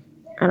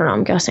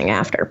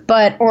after.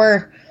 But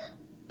or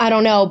I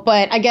don't know,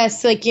 but I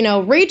guess, like, you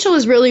know, Rachel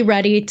is really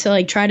ready to,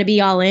 like, try to be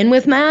all in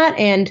with Matt,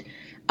 and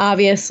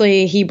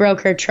obviously he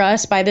broke her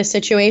trust by this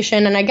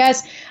situation. And I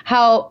guess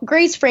how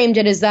Grace framed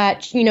it is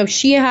that, you know,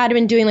 she had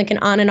been doing, like, an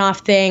on and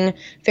off thing,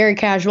 very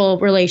casual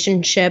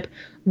relationship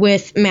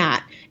with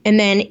Matt. And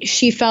then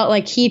she felt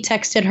like he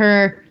texted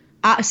her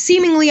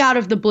seemingly out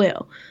of the blue,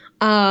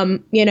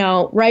 you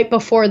know, right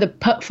before the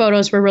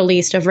photos were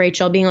released of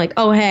Rachel being like,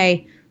 oh,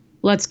 hey,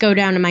 let's go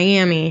down to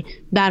Miami,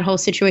 that whole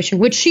situation,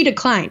 which she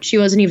declined. She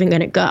wasn't even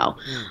going to go.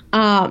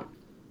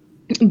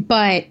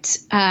 But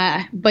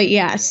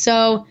yeah,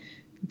 so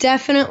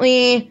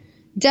definitely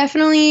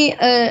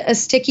a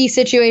sticky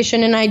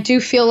situation. And I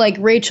do feel like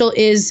Rachel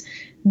is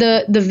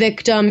the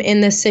victim in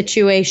this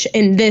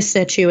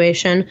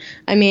situation.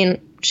 I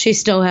mean, she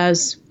still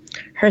has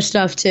her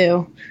stuff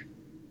to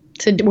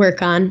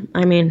work on.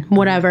 I mean,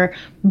 whatever.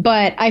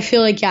 But I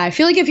feel like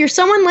if you're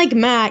someone like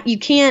Matt, you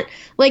can't,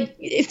 like,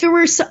 if it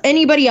were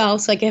anybody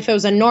else, like if it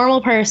was a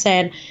normal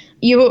person,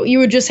 you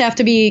would just have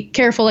to be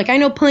careful. Like, I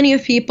know plenty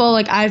of people,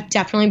 like, I've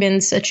definitely been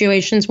in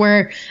situations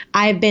where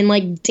I've been,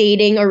 like,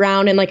 dating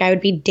around, and, like, I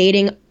would be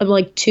dating,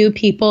 like, 2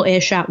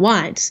 people-ish at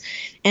once.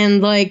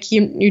 And, like,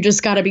 you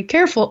just got to be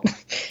careful.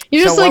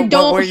 You just,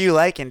 what were you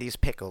like in these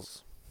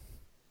pickles?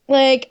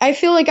 Like, I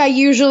feel like I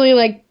usually,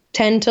 like,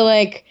 tend to,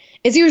 like,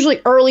 it's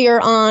usually earlier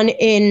on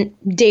in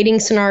dating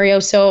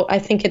scenarios, so I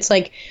think it's,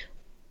 like,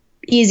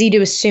 easy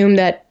to assume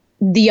that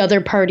the other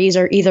parties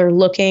are either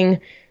looking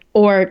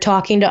or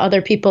talking to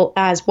other people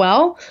as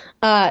well.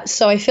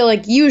 So I feel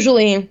like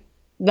usually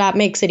that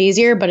makes it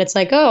easier, but it's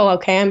like, oh,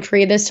 okay, I'm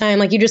free this time.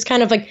 Like, you just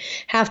kind of, like,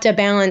 have to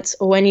balance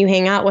when you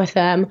hang out with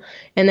them.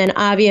 And then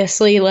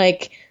obviously,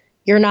 like,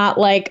 you're not,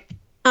 like,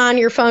 on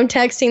your phone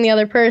texting the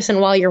other person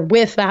while you're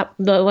with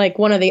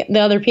one of the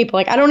other people.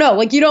 Like, I don't know,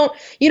 like, you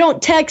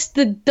don't text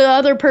the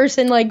other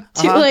person, like,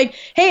 to like,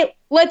 hey,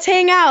 let's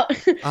hang out.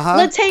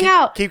 Let's hang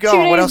out. Keep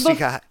going. What else you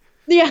got?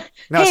 Yeah.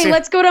 No, hey,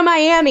 let's go to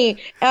Miami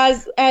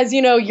as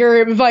you know,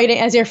 you're inviting,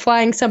 as you're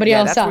flying somebody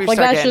else up. Like,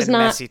 that's just not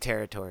messy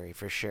territory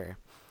for sure.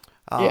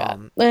 Yeah,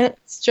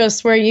 that's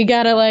just where you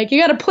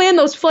gotta plan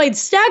those flights,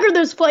 stagger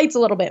those flights a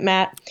little bit,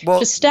 Matt. Well,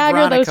 just stagger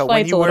Veronica, those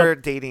flights a little. When you were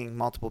dating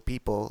multiple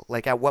people,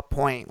 like, at what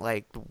point,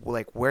 like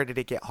where did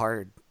it get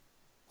hard?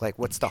 Like,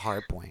 what's the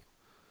hard point?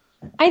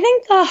 I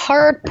think the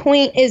hard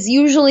point is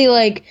usually,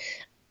 like,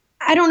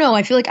 I don't know.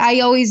 I feel like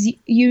I always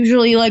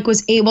usually, like,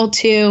 was able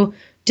to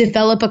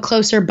develop a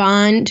closer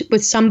bond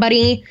with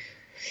somebody,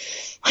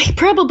 like,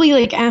 probably,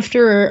 like,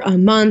 after a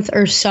month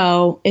or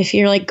so, if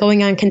you're, like,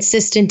 going on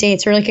consistent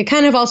dates, or, like, it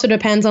kind of also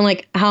depends on,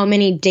 like, how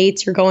many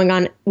dates you're going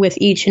on with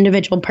each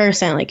individual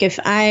person. Like, if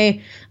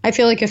I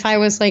feel like if I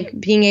was, like,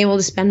 being able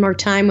to spend more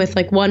time with,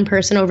 like, one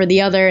person over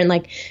the other, and,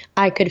 like,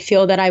 I could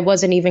feel that I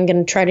wasn't even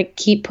going to try to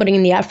keep putting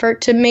in the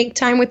effort to make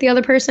time with the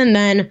other person,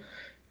 then,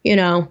 you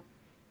know,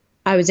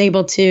 I was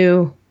able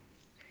to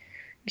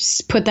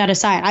just put that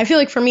aside. I feel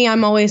like for me,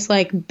 I'm always,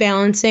 like,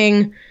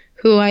 balancing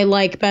who I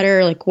like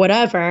better, like,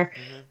 whatever.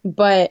 Mm-hmm.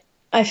 But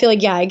I feel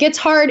like, yeah, it gets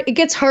hard. It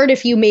gets hard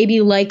if you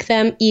maybe like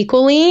them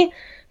equally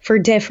for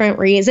different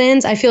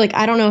reasons. I feel like,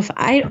 I don't know if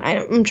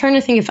I'm trying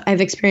to think if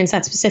I've experienced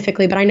that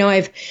specifically, but I know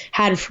I've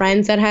had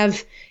friends that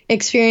have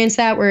experienced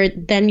that where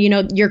then,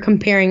 you're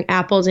comparing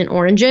apples and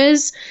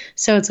oranges.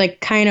 So it's like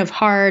kind of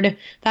hard.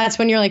 That's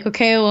when you're like,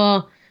 okay,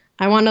 well,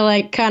 I want to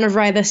like kind of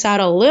ride this out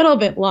a little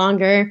bit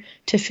longer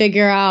to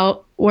figure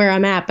out where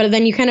I'm at. But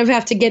then you kind of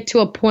have to get to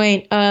a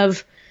point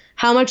of,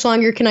 how much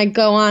longer can I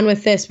go on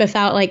with this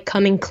without like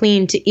coming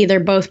clean to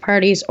either both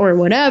parties or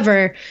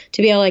whatever,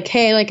 to be able like,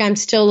 hey, like I'm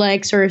still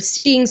like sort of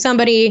seeing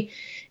somebody,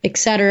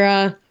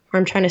 etc., or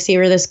I'm trying to see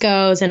where this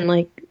goes and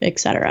like,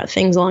 etc.,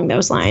 things along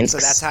those lines. So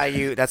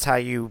that's how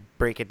you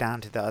break it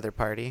down to the other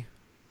party.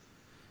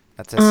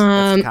 That's a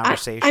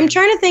conversation. I'm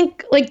trying to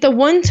think, like the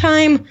one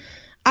time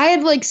I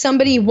had like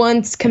somebody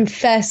once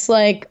confess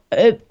like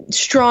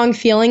strong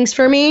feelings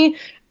for me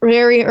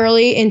very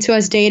early into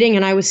us dating,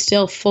 and I was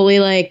still fully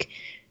like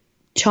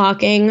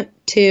talking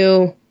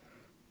to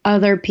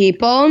other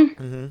people.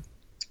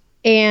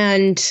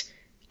 And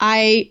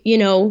I,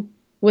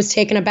 was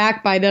taken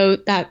aback by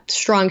that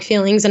strong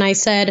feelings. And I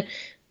said,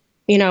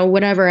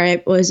 whatever,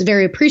 I was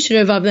very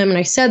appreciative of them. And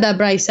I said that,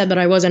 but I said that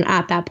I wasn't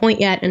at that point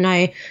yet. And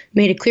I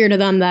made it clear to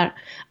them that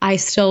I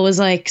still was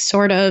like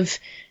sort of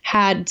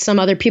had some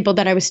other people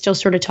that I was still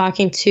sort of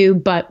talking to,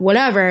 but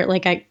whatever,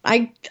 like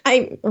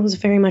I was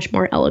very much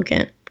more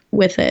elegant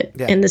with it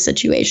in the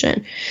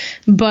situation,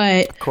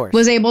 but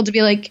was able to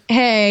be like,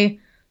 hey,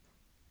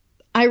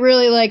 I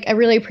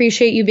really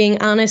appreciate you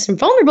being honest and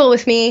vulnerable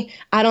with me.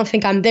 I don't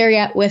think I'm there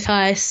yet with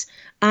us.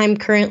 I'm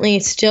currently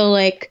still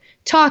like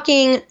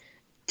talking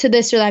to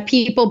this or that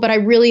people, but I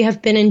really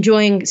have been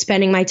enjoying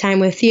spending my time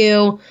with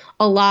you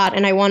a lot.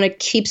 And I want to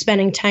keep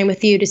spending time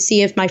with you to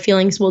see if my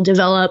feelings will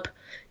develop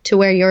to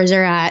where yours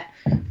are at,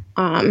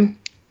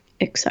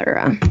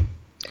 etc.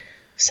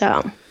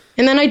 So,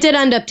 and then I did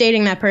end up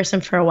dating that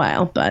person for a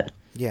while, but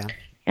yeah,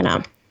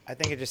 I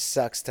think it just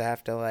sucks to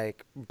have to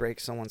like break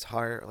someone's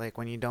heart, like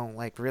when you don't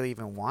like really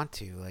even want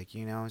to, like,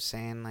 you know what I'm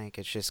saying? Like,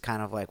 it's just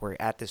kind of like we're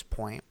at this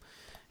point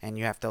and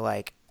you have to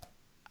like,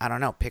 I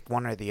don't know, pick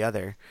one or the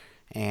other.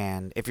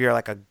 And if you're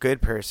like a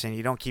good person,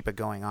 you don't keep it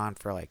going on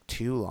for like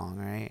too long,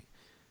 right?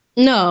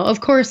 No,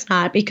 of course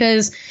not,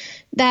 because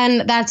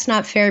then that's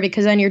not fair,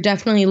 because then you're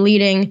definitely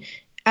leading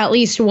at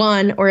least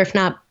one, or if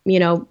not,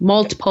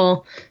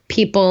 multiple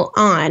people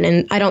on.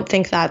 And I don't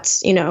think that's,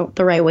 the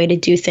right way to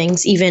do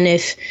things, even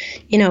if,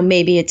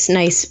 maybe it's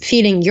nice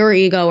feeding your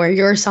ego or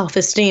your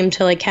self-esteem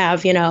to like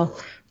have,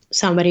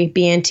 somebody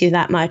be into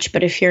that much.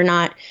 But if you're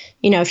not,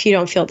 if you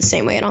don't feel the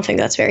same way, I don't think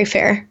that's very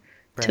fair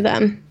to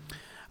them.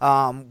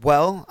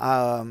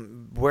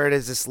 Where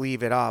does this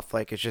leave it off?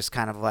 Like, it's just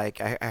kind of like,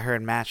 I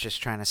heard Matt's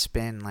just trying to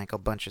spin like a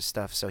bunch of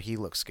stuff, so he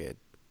looks good.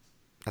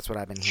 That's what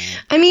I've been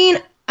hearing. I mean,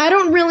 I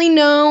don't really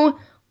know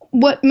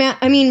what Matt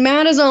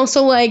has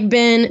also like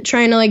been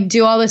trying to like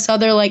do all this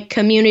other like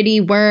community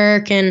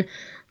work, and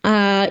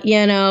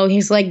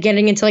he's like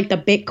getting into like the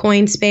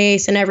Bitcoin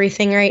space and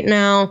everything right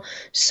now.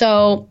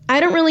 So I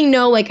don't really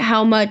know like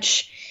how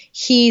much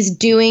he's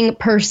doing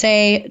per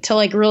se to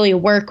like really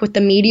work with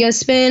the media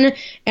spin.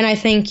 And I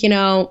think,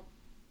 because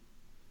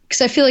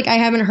I feel like I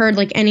haven't heard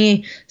like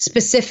any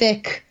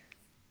specific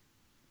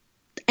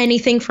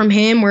anything from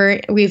him,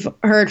 where we've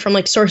heard from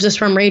like sources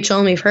from Rachel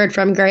and we've heard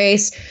from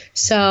Grace.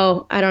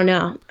 So I don't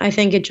know. I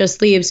think it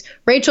just leaves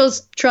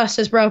Rachel's trust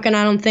is broken.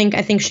 I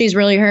think she's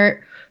really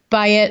hurt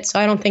by it. So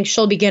I don't think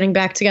she'll be getting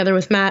back together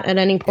with Matt at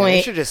any point.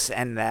 They should just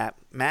end that.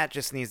 Matt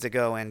just needs to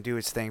go and do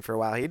his thing for a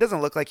while. He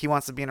doesn't look like he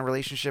wants to be in a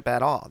relationship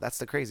at all. That's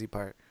the crazy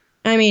part.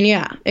 I mean,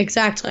 yeah,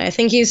 exactly. I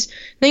think he's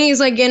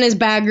like in his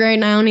bag right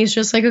now, and he's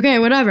just like, okay,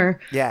 whatever.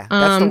 Yeah,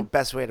 that's the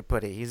best way to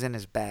put it. He's in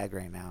his bag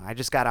right now. I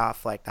just got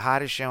off like the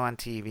hottest show on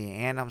TV,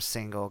 and I'm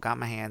single, got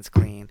my hands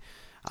clean,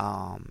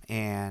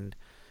 and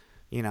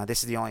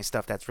this is the only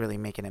stuff that's really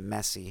making it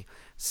messy.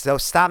 So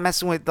stop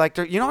messing with like,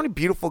 how many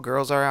beautiful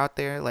girls are out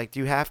there? Like, do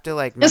you have to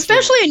like,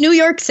 especially in New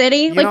York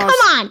City? Like, come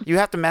on. You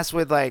have to mess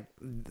with like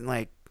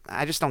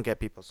I just don't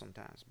get people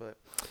sometimes, but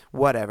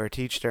whatever.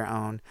 Teach their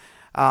own.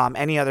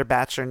 Any other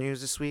Bachelor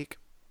news this week?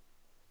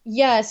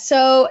 Yeah,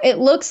 so it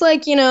looks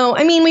like,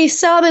 we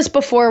saw this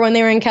before when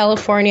they were in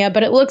California,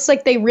 but it looks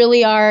like they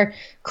really are.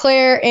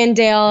 Claire and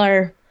Dale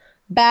are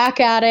back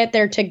at it.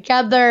 They're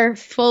together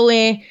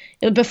fully.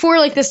 Before,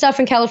 like, the stuff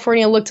in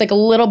California looked like a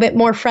little bit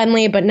more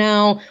friendly, but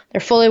now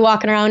they're fully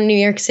walking around New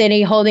York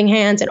City holding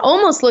hands. It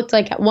almost looked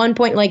like at one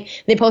point,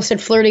 like, they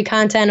posted flirty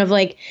content of,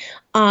 like,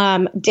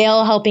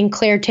 Dale helping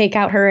Claire take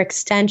out her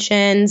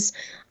extensions.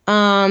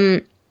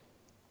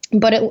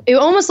 But it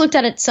almost looked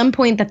at some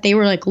point that they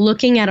were like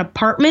looking at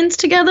apartments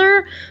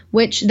together,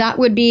 which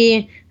that'd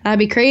be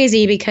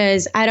crazy,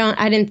 because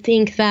I didn't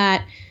think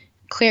that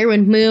Claire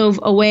would move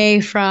away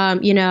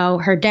from,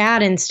 her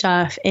dad and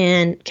stuff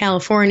in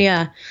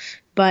California,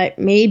 but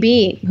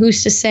maybe,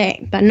 who's to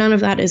say? But none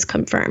of that is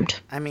confirmed.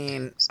 I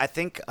mean, I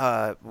think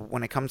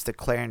when it comes to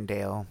Claire and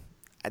Dale,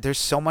 there's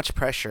so much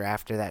pressure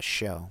after that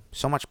show.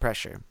 So much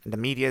pressure. The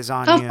media's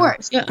on Of you.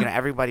 course, yeah. You know,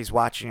 everybody's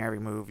watching your every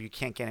move. You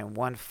can't get in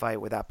one fight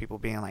without people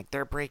being like,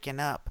 they're breaking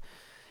up.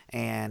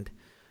 And,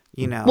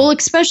 you know. Well,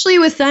 especially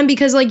with them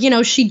because, like, you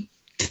know, she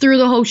threw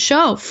the whole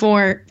show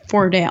for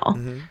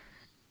Dale.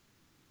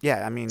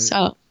 Yeah, I mean,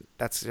 So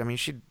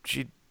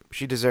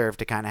she deserved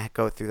to kind of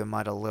go through the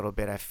mud a little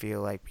bit, I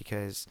feel like,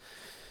 because,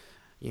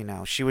 you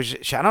know,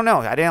 I don't know.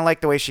 I didn't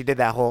like the way she did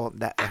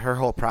her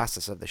whole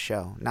process of the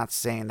show. Not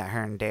saying that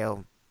her and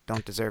Dale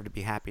don't deserve to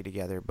be happy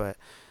together, but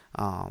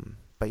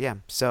yeah.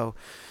 So,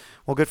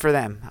 well, good for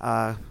them.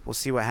 We'll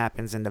see what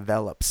happens and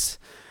develops.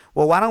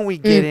 Well, why don't we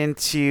get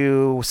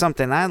into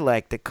something I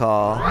like to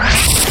call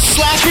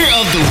Slapper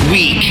of the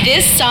Week.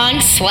 This song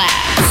slaps.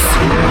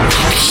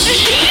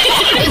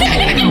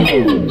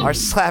 Our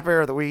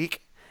slapper of the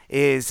week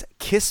is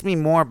 "Kiss Me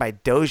More" by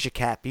Doja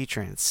Cat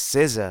featuring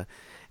SZA.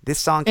 This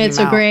song came out. It's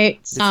a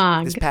great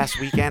song. This past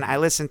weekend. I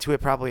listened to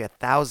it probably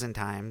 1,000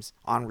 times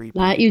on repeat.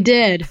 That you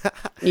did.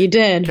 You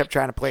did. Kept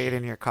trying to play it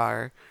in your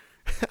car.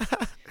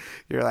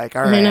 You're like,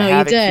 all right, I know,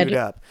 have you it did. queued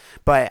up.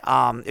 But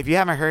if you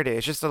haven't heard it,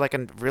 it's just like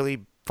a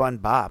really fun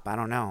bop. I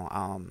don't know.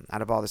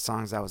 Out of all the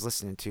songs I was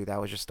listening to, that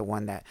was just the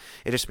one that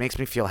it just makes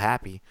me feel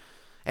happy.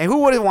 And who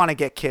wouldn't want to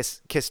get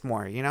kissed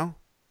more? You know,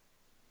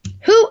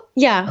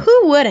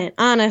 Who wouldn't,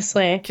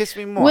 honestly? kiss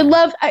me more. Would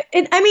love. I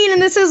mean,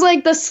 and this is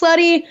like the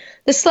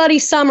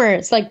slutty summer.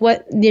 It's like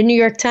what the New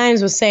York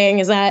Times was saying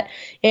is that,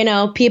 you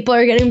know, people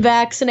are getting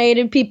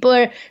vaccinated. People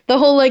are the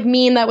whole like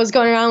meme that was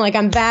going around like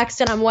I'm vaxxed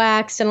and I'm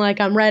waxed and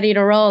like I'm ready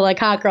to roll like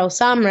hot girl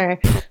summer.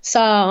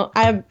 So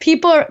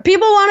people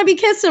want to be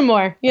kissing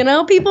more. You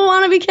know, people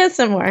want to be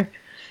kissing more.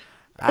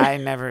 I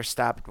never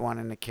stopped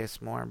wanting to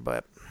kiss more,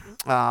 but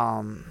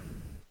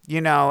you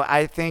know,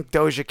 I think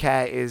Doja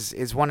Cat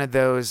is one of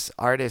those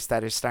artists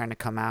that is starting to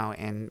come out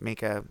and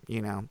make a,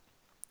 you know,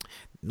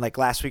 like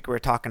last week we were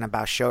talking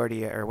about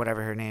Shorty or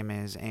whatever her name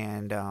is,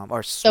 and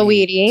or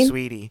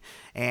Sweetie,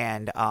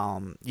 and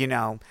you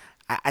know,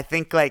 I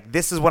think like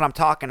this is what I'm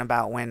talking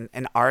about when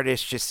an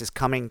artist just is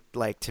coming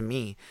like to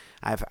me.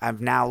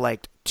 I've now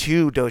liked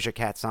 2 Doja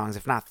Cat songs,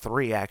 if not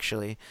 3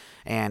 actually,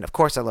 and of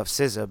course I love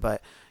SZA,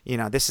 but you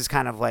know, this is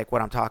kind of like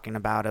what I'm talking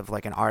about of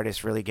like an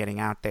artist really getting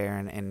out there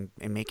and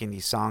making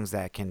these songs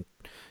that can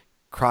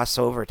cross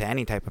over to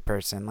any type of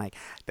person. Like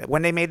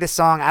when they made this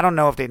song, I don't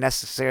know if they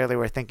necessarily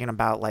were thinking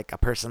about like a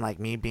person like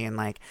me being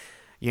like,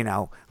 you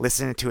know,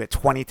 listening to it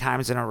 20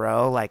 times in a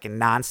row, like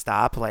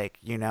nonstop, like,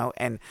 you know,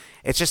 and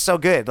it's just so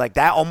good. Like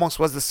that almost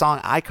was the song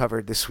I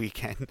covered this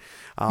weekend.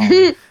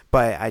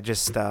 But I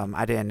just,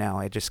 I didn't know.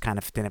 It just kind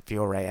of didn't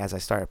feel right as I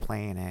started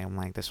playing it. I'm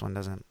like, this one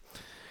doesn't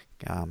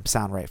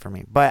sound right for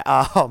me, but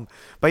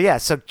yeah,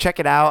 so check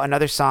it out.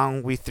 Another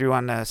song we threw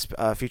on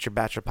the Future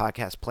Bachelor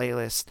podcast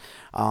playlist.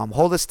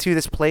 Hold us to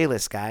this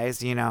playlist,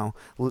 guys. You know,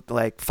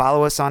 like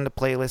follow us on the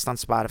playlist on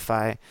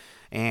Spotify,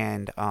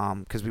 and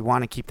because we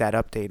want to keep that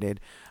updated.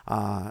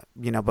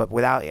 You know, but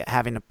without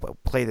having to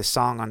play the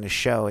song on the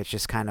show, it's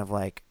just kind of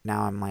like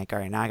now I'm like, all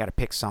right, now I got to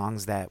pick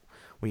songs that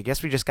we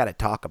just got to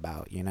talk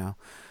about. You know,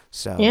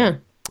 so Yeah.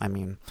 I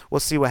mean,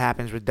 we'll see what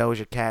happens with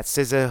Doja Cat.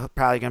 SZA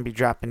probably going to be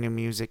dropping new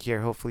music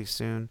here hopefully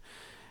soon.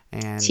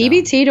 And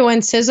TBT to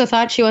when SZA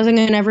thought she wasn't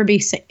going to ever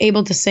be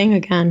able to sing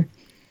again.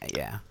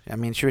 yeah. I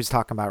mean, she was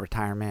talking about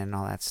retirement and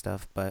all that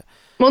stuff, but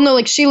Well, no,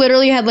 like she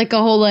literally had like a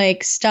whole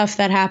like stuff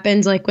that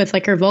happened like with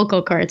like her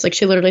vocal cords. Like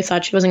she literally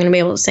thought she wasn't going to be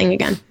able to sing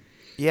again.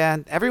 yeah,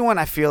 everyone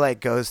I feel like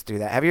goes through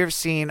that. Have you ever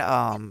seen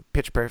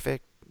Pitch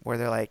Perfect where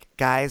they're like,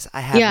 guys, I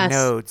have Yes,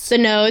 nodes? the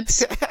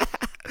nodes.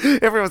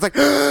 Everyone's like,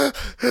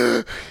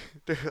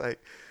 they're like,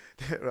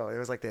 well, it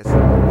was like this.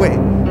 Wait.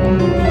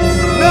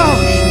 No!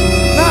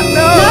 Not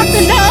nodes! Not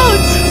the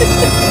nodes.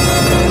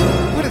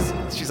 What is,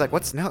 she's like,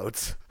 what's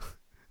nodes?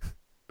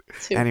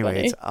 Too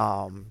Anyways,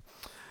 funny.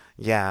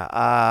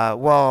 yeah,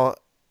 well,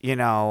 you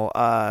know,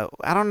 I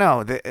don't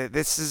know.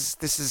 This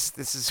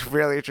is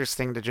really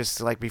interesting to just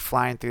like be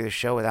flying through the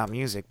show without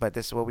music, but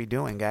this is what we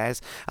doing,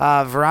 guys.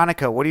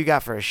 Veronica, what do you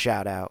got for a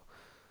shout out?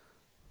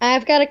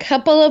 I've got a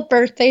couple of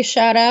birthday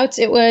shout outs.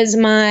 It was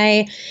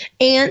my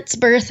aunt's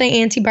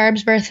birthday, Auntie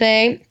Barb's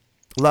birthday.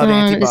 Love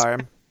Auntie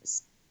Barb.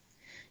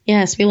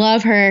 Yes, we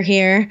love her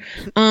here.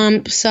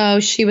 So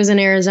she was in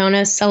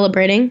Arizona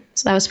celebrating,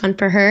 so that was fun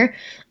for her.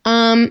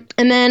 And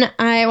then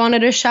I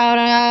wanted to shout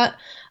out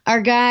our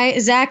guy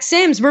Zach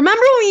Sims.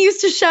 Remember when we used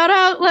to shout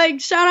out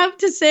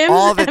to Sims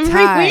All the every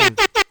time. week? Shout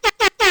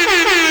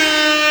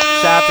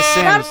out to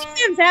Shout out Sims. to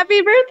Sims,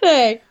 happy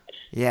birthday!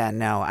 Yeah,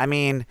 no, I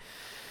mean,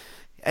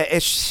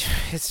 it's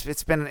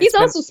been. He's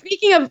also,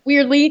 speaking of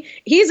weirdly,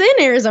 he's in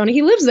Arizona.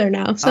 He lives there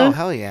now. So Oh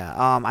hell yeah!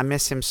 I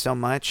miss him so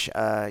much.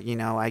 You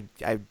know, I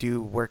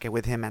do work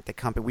with him at the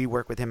company. We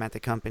work with him at the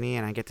company,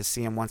 and I get to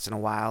see him once in a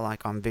while,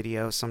 like on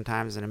video,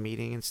 sometimes in a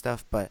meeting and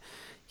stuff. But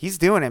he's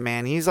doing it,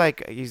 man. He's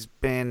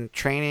been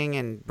training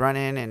and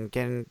running and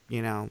getting,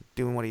 you know,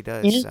 doing what he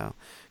does. Yeah. So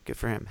good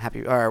for him.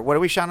 Happy. Or what are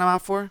we shouting him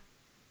out for?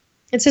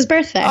 it's his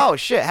birthday. Oh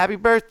shit! Happy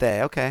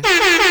birthday. Okay.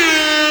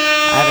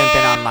 I haven't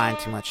been online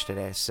too much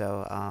today,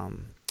 so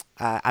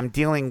I'm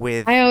dealing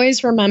with. I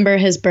always remember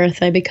his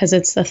birthday because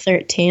it's the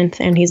 13th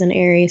and he's an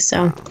Aries.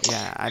 So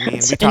Yeah, I mean, we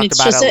and talked it's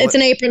about just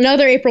it's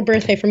another April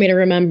birthday for me to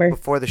remember.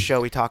 before the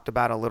show. We talked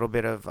about a little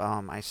bit of.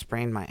 I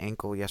sprained my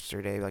ankle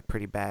yesterday, like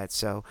pretty bad.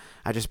 So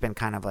I just been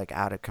kind of like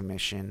out of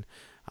commission.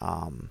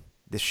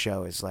 This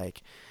show is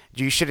like,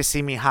 you should have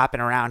seen me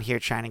hopping around here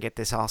trying to get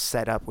this all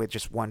set up with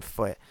just one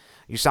foot.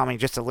 You saw me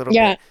just a little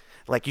bit.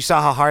 Like, you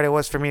saw how hard it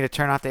was for me to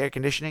turn off the air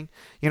conditioning.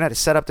 You know, to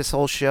set up this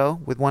whole show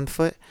with one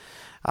foot.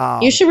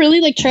 You should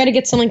really like try to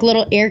get some like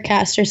little air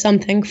cast or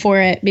something for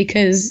it,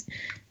 because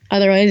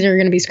otherwise you're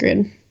gonna be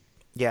screwed.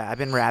 Yeah, I've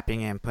been wrapping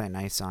it and putting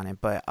ice on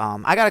it. But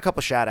I got a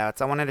couple shout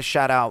outs. I wanted to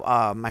shout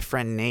out my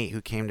friend Nate,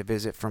 who came to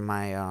visit from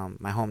my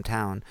my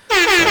hometown.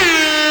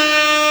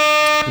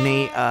 So,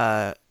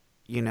 Nate,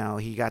 you know,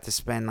 he got to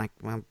spend like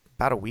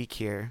about a week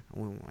here.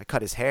 I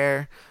cut his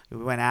hair. We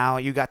went out.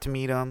 You got to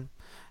meet him.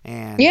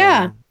 And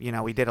you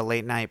know, we did a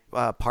late night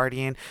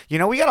partying. You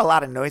know, we got a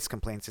lot of noise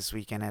complaints this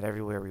weekend at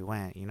everywhere we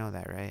went. You know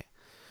that, right?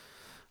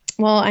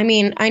 Well, I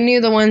mean, I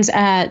knew the ones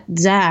at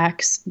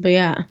Zach's, but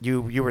yeah.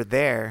 You were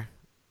there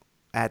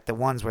at the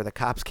ones where the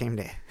cops came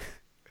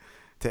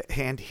to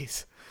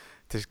Andy's.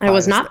 I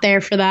was not there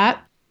for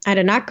that. I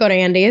did not go to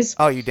Andy's.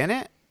 Oh, you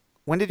didn't?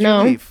 When did you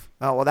leave?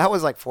 Oh, well, that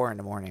was like 4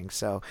 a.m.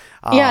 So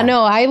yeah,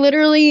 no, I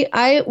literally,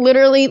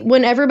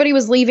 when everybody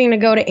was leaving to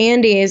go to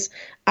Andy's,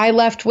 I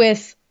left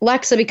with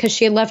Lexa because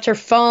she had left her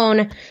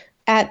phone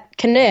at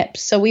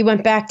Knips. So we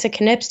went back to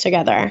Knips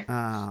together.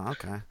 Oh,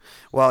 okay.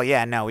 Well,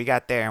 yeah, no, we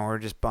got there and we were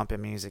just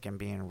bumping music and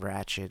being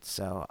ratchet.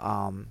 So,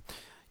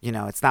 you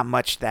know, it's not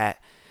much that.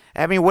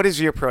 I mean, what is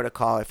your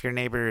protocol if your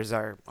neighbors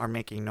are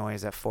making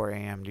noise at 4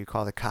 a.m.? Do you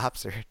call the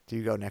cops or do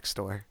you go next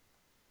door?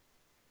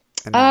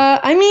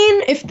 I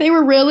mean, if they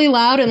were really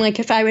loud and like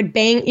if I would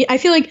bang, I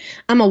feel like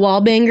I'm a wall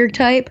banger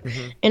type.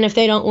 Mm-hmm. And if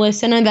they don't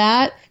listen to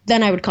that,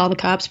 then I would call the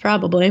cops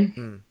probably.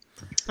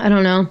 I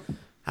don't know.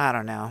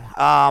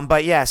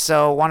 But yeah,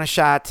 so want to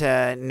shout out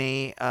to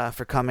Nate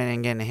for coming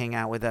and getting to hang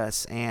out with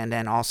us. And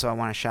then also I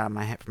want to shout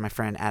out my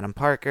friend Adam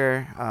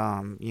Parker.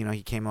 You know,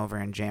 he came over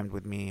and jammed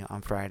with me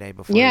on Friday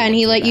before. Yeah, and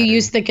he let you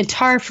use the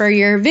guitar for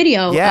your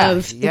video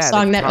of the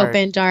song that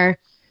opened our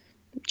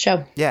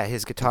show. Yeah,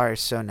 his guitar is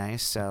so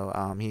nice.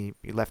 So he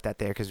left that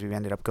there because we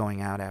ended up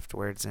going out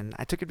afterwards, and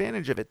I took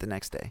advantage of it the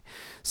next day.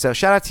 So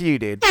shout out to you,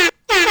 dude.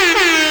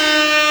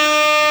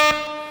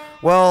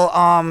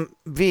 Well,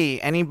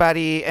 V,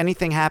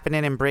 anything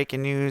happening in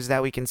breaking news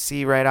that we can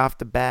see right off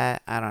the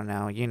bat? I don't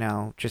know, you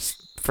know,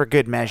 just for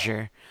good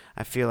measure.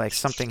 I feel like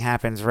something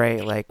happens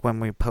right like when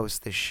we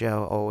post this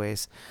show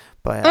always.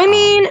 But I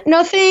mean,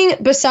 nothing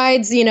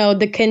besides, you know,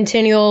 the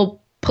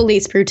continual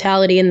police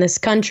brutality in this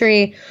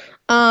country.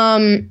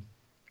 I've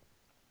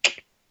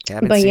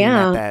been seeing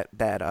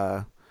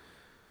that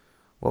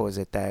what was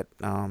it, that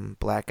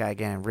black guy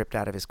getting ripped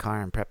out of his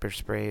car and pepper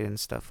sprayed and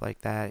stuff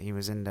like that. He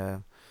was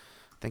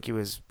I think he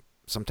was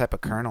some type of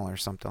colonel or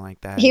something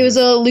like that. He was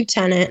a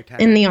lieutenant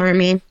in the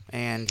army.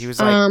 And he was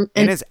like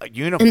in his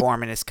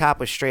uniform, and his cop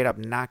was straight up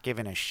not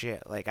giving a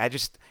shit. Like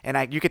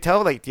you could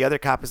tell like the other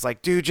cop is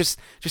like, dude, just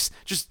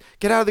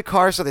get out of the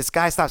car so this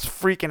guy stops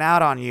freaking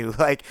out on you.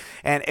 Like,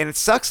 and it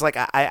sucks. Like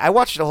I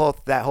watched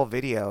that whole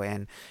video,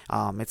 and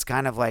it's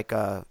kind of like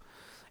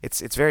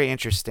it's very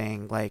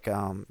interesting, like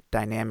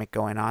dynamic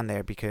going on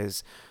there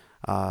because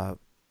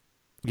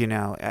you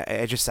know,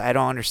 I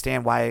don't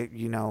understand why,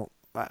 you know.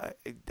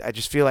 I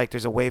just feel like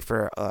there's a way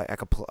for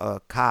a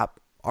cop.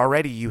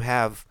 Already you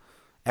have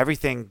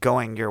everything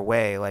going your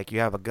way. Like you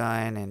have a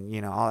gun and,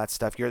 you know, all that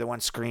stuff. You're the one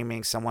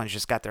screaming. Someone's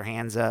just got their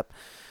hands up.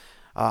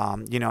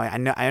 You know,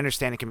 I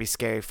understand it can be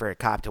scary for a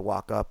cop to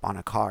walk up on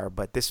a car,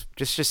 but this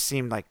just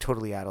seemed like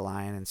totally out of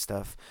line and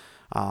stuff.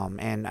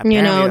 And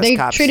you know, they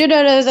treated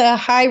it as a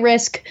high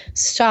risk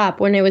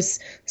stop when it was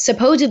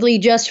supposedly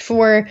just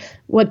for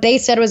what they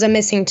said was a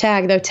missing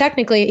tag, though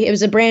technically it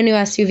was a brand new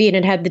SUV and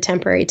it had the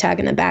temporary tag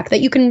in the back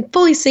that you can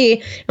fully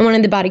see in one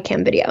of the body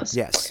cam videos.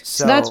 Yes.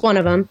 So that's one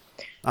of them.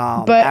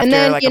 And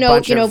then, like,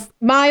 you know,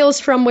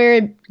 miles from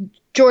where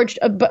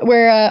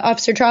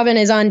Officer Travin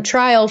is on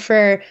trial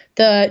for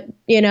the,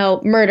 you know,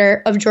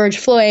 murder of George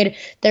Floyd,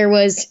 there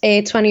was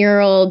a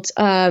 20-year-old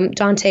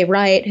Dante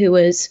Wright who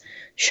was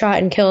shot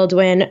and killed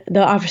when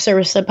the officer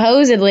was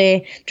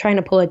supposedly trying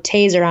to pull a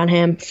taser on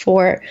him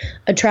for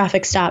a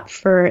traffic stop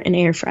for an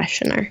air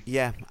freshener.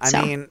 Yeah,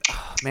 I mean,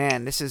 oh,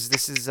 man, this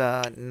is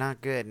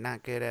not good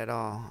at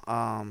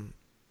all.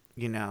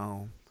 You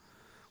know,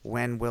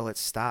 when will it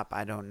stop?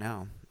 I don't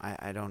know.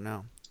 I don't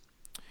know.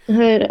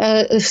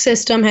 The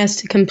system has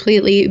to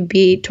completely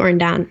be torn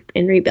down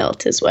and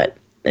rebuilt is when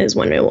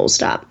it will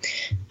stop,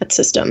 that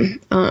system.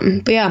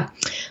 But yeah.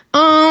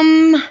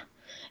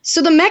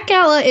 So the Met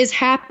Gala is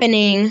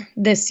happening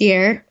this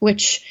year,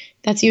 which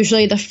that's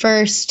usually the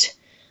first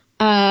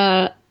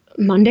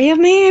Monday of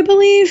May, I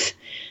believe.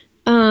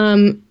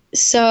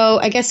 So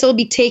I guess it'll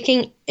be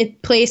taking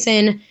place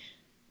in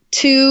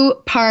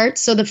 2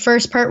 parts. So the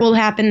first part will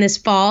happen this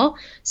fall,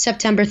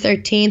 September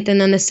 13th, and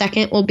then the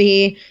second will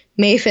be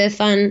May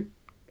 5th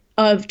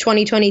of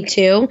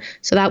 2022.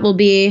 So that will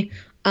be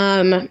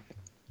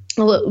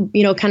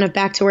kind of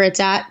back to where it's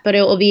at. But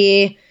it will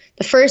be,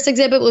 the first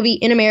exhibit will be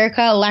In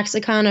America, a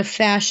lexicon of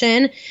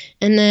fashion.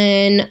 And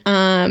then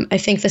I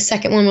think the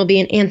second one will be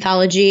an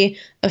anthology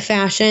of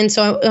fashion.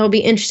 So it'll be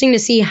interesting to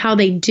see how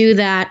they do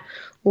that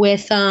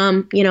with,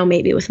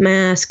 maybe with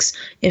masks,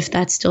 if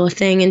that's still a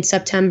thing in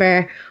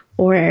September,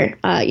 or,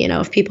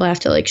 if people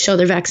have to like show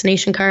their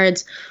vaccination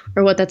cards,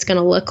 or what that's going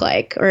to look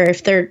like, or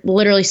if they're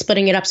literally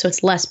splitting it up so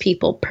it's less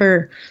people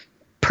per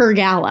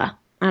gala.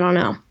 I don't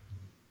know.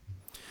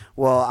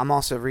 Well, I'm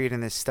also reading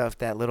this stuff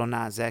that Lil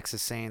Nas X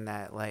is saying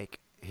that like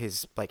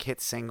his like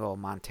hit single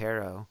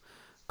Montero,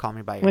 Call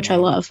Me by Your Which Name.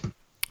 I love.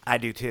 I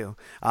do too.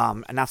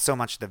 Not so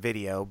much the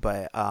video,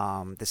 but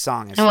the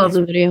song is. I love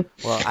the video.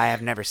 Well, I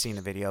have never seen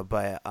the video,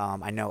 but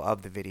I know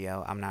of the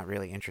video. I'm not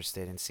really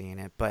interested in seeing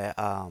it, but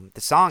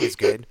the song is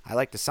good. I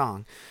like the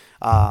song.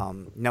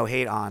 No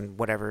hate on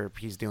whatever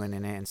he's doing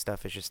in it and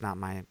stuff. It's just not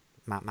my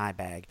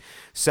bag.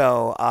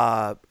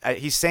 So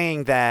he's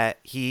saying that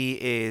he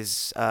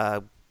is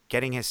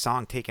getting his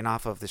song taken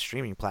off of the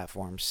streaming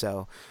platform.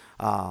 So.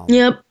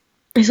 Yep,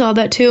 I saw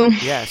that too.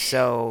 Yeah,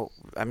 so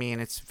I mean,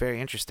 it's very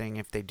interesting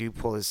if they do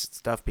pull his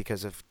stuff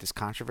because of this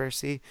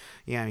controversy.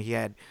 He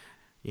had,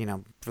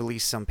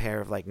 released some pair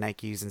of like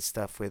Nikes and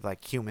stuff with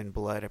like human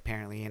blood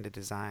apparently in the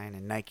design,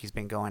 and Nike's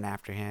been going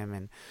after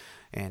him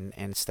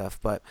and stuff.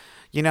 But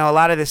a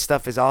lot of this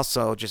stuff is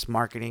also just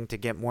marketing to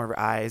get more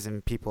eyes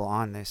and people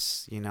on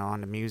this, on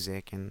the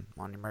music and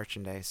on the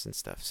merchandise and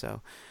stuff.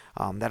 So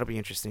that'll be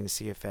interesting to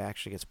see if it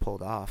actually gets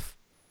pulled off.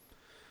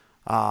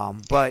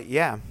 But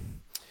yeah.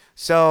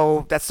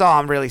 So that's all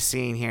I'm really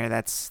seeing here.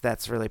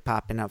 That's really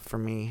popping up for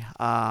me.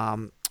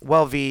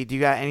 Well, V, do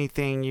you got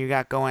anything you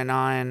got going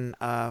on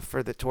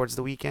towards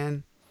the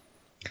weekend?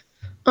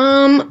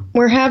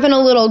 We're having a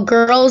little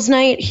girls'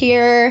 night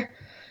here.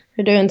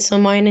 We're doing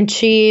some wine and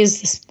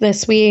cheese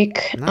this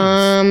week.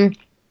 Nice.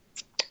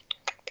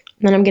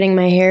 Then I'm getting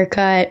my hair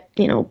cut.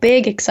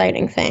 Big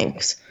exciting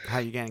things. How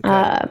you getting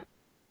cut?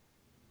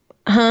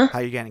 How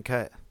you getting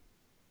cut?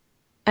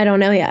 I don't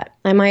know yet.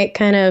 I might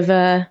kind of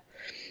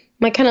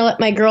let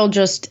my girl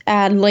just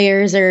add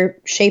layers or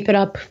shape it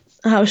up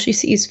how she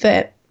sees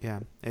fit.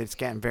 Yeah, it's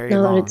getting very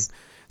long.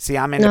 See,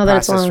 I'm in the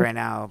process right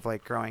now of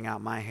like growing out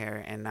my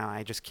hair, and now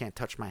I just can't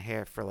touch my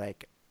hair for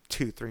like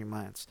 2-3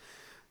 months.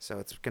 So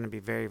it's going to be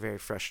very, very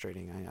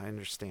frustrating. I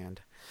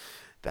understand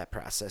that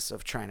process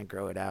of trying to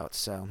grow it out.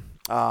 So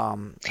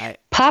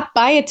Pop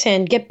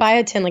biotin. Get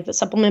biotin, like the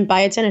supplement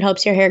biotin. It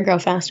helps your hair grow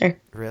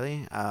faster.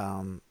 Really?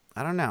 I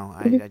don't know.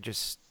 I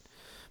just...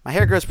 My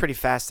hair grows pretty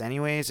fast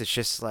anyways. It's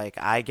just like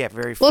I get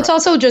very... Well, it's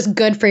also just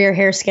good for your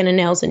hair, skin, and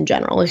nails in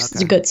general. It's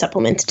a good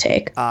supplement to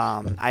take.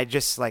 I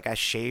just I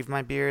shave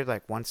my beard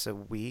like once a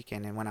week.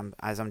 And then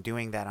as I'm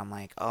doing that, I'm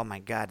like, oh my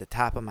God, the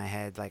top of my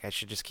head, like I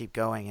should just keep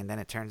going. And then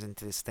it turns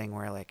into this thing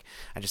where like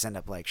I just end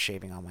up like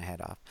shaving all my head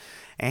off.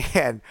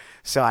 And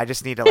so I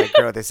just need to like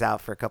grow this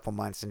out for a couple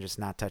months and just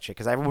not touch it.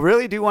 Because I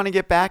really do want to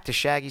get back to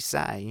Shaggy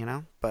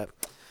Sai, But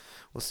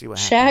we'll see what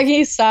happens.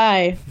 Shaggy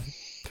Sai.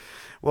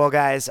 Well,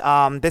 guys,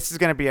 this is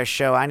going to be our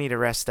show. I need to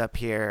rest up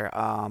here,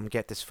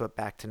 get this foot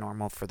back to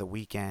normal for the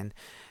weekend.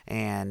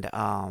 And,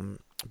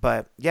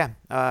 but yeah,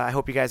 I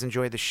hope you guys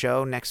enjoyed the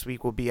show. Next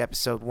week will be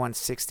episode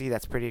 160.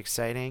 That's pretty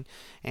exciting.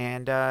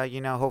 And,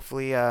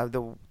 hopefully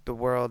the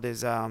world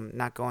is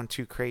not going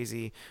too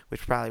crazy,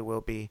 which probably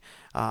will be.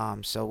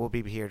 So we'll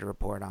be here to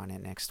report on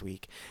it next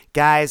week.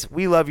 Guys,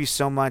 we love you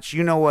so much.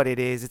 You know what it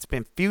is. It's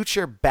been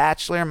Future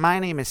Bachelor. My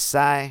name is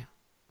Sai.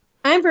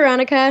 I'm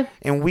Veronica.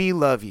 And we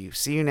love you.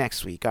 See you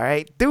next week, all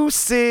right?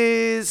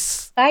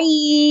 Deuces! Bye!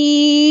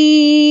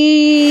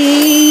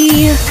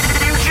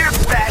 Future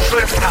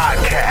Bachelor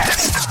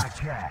Podcast.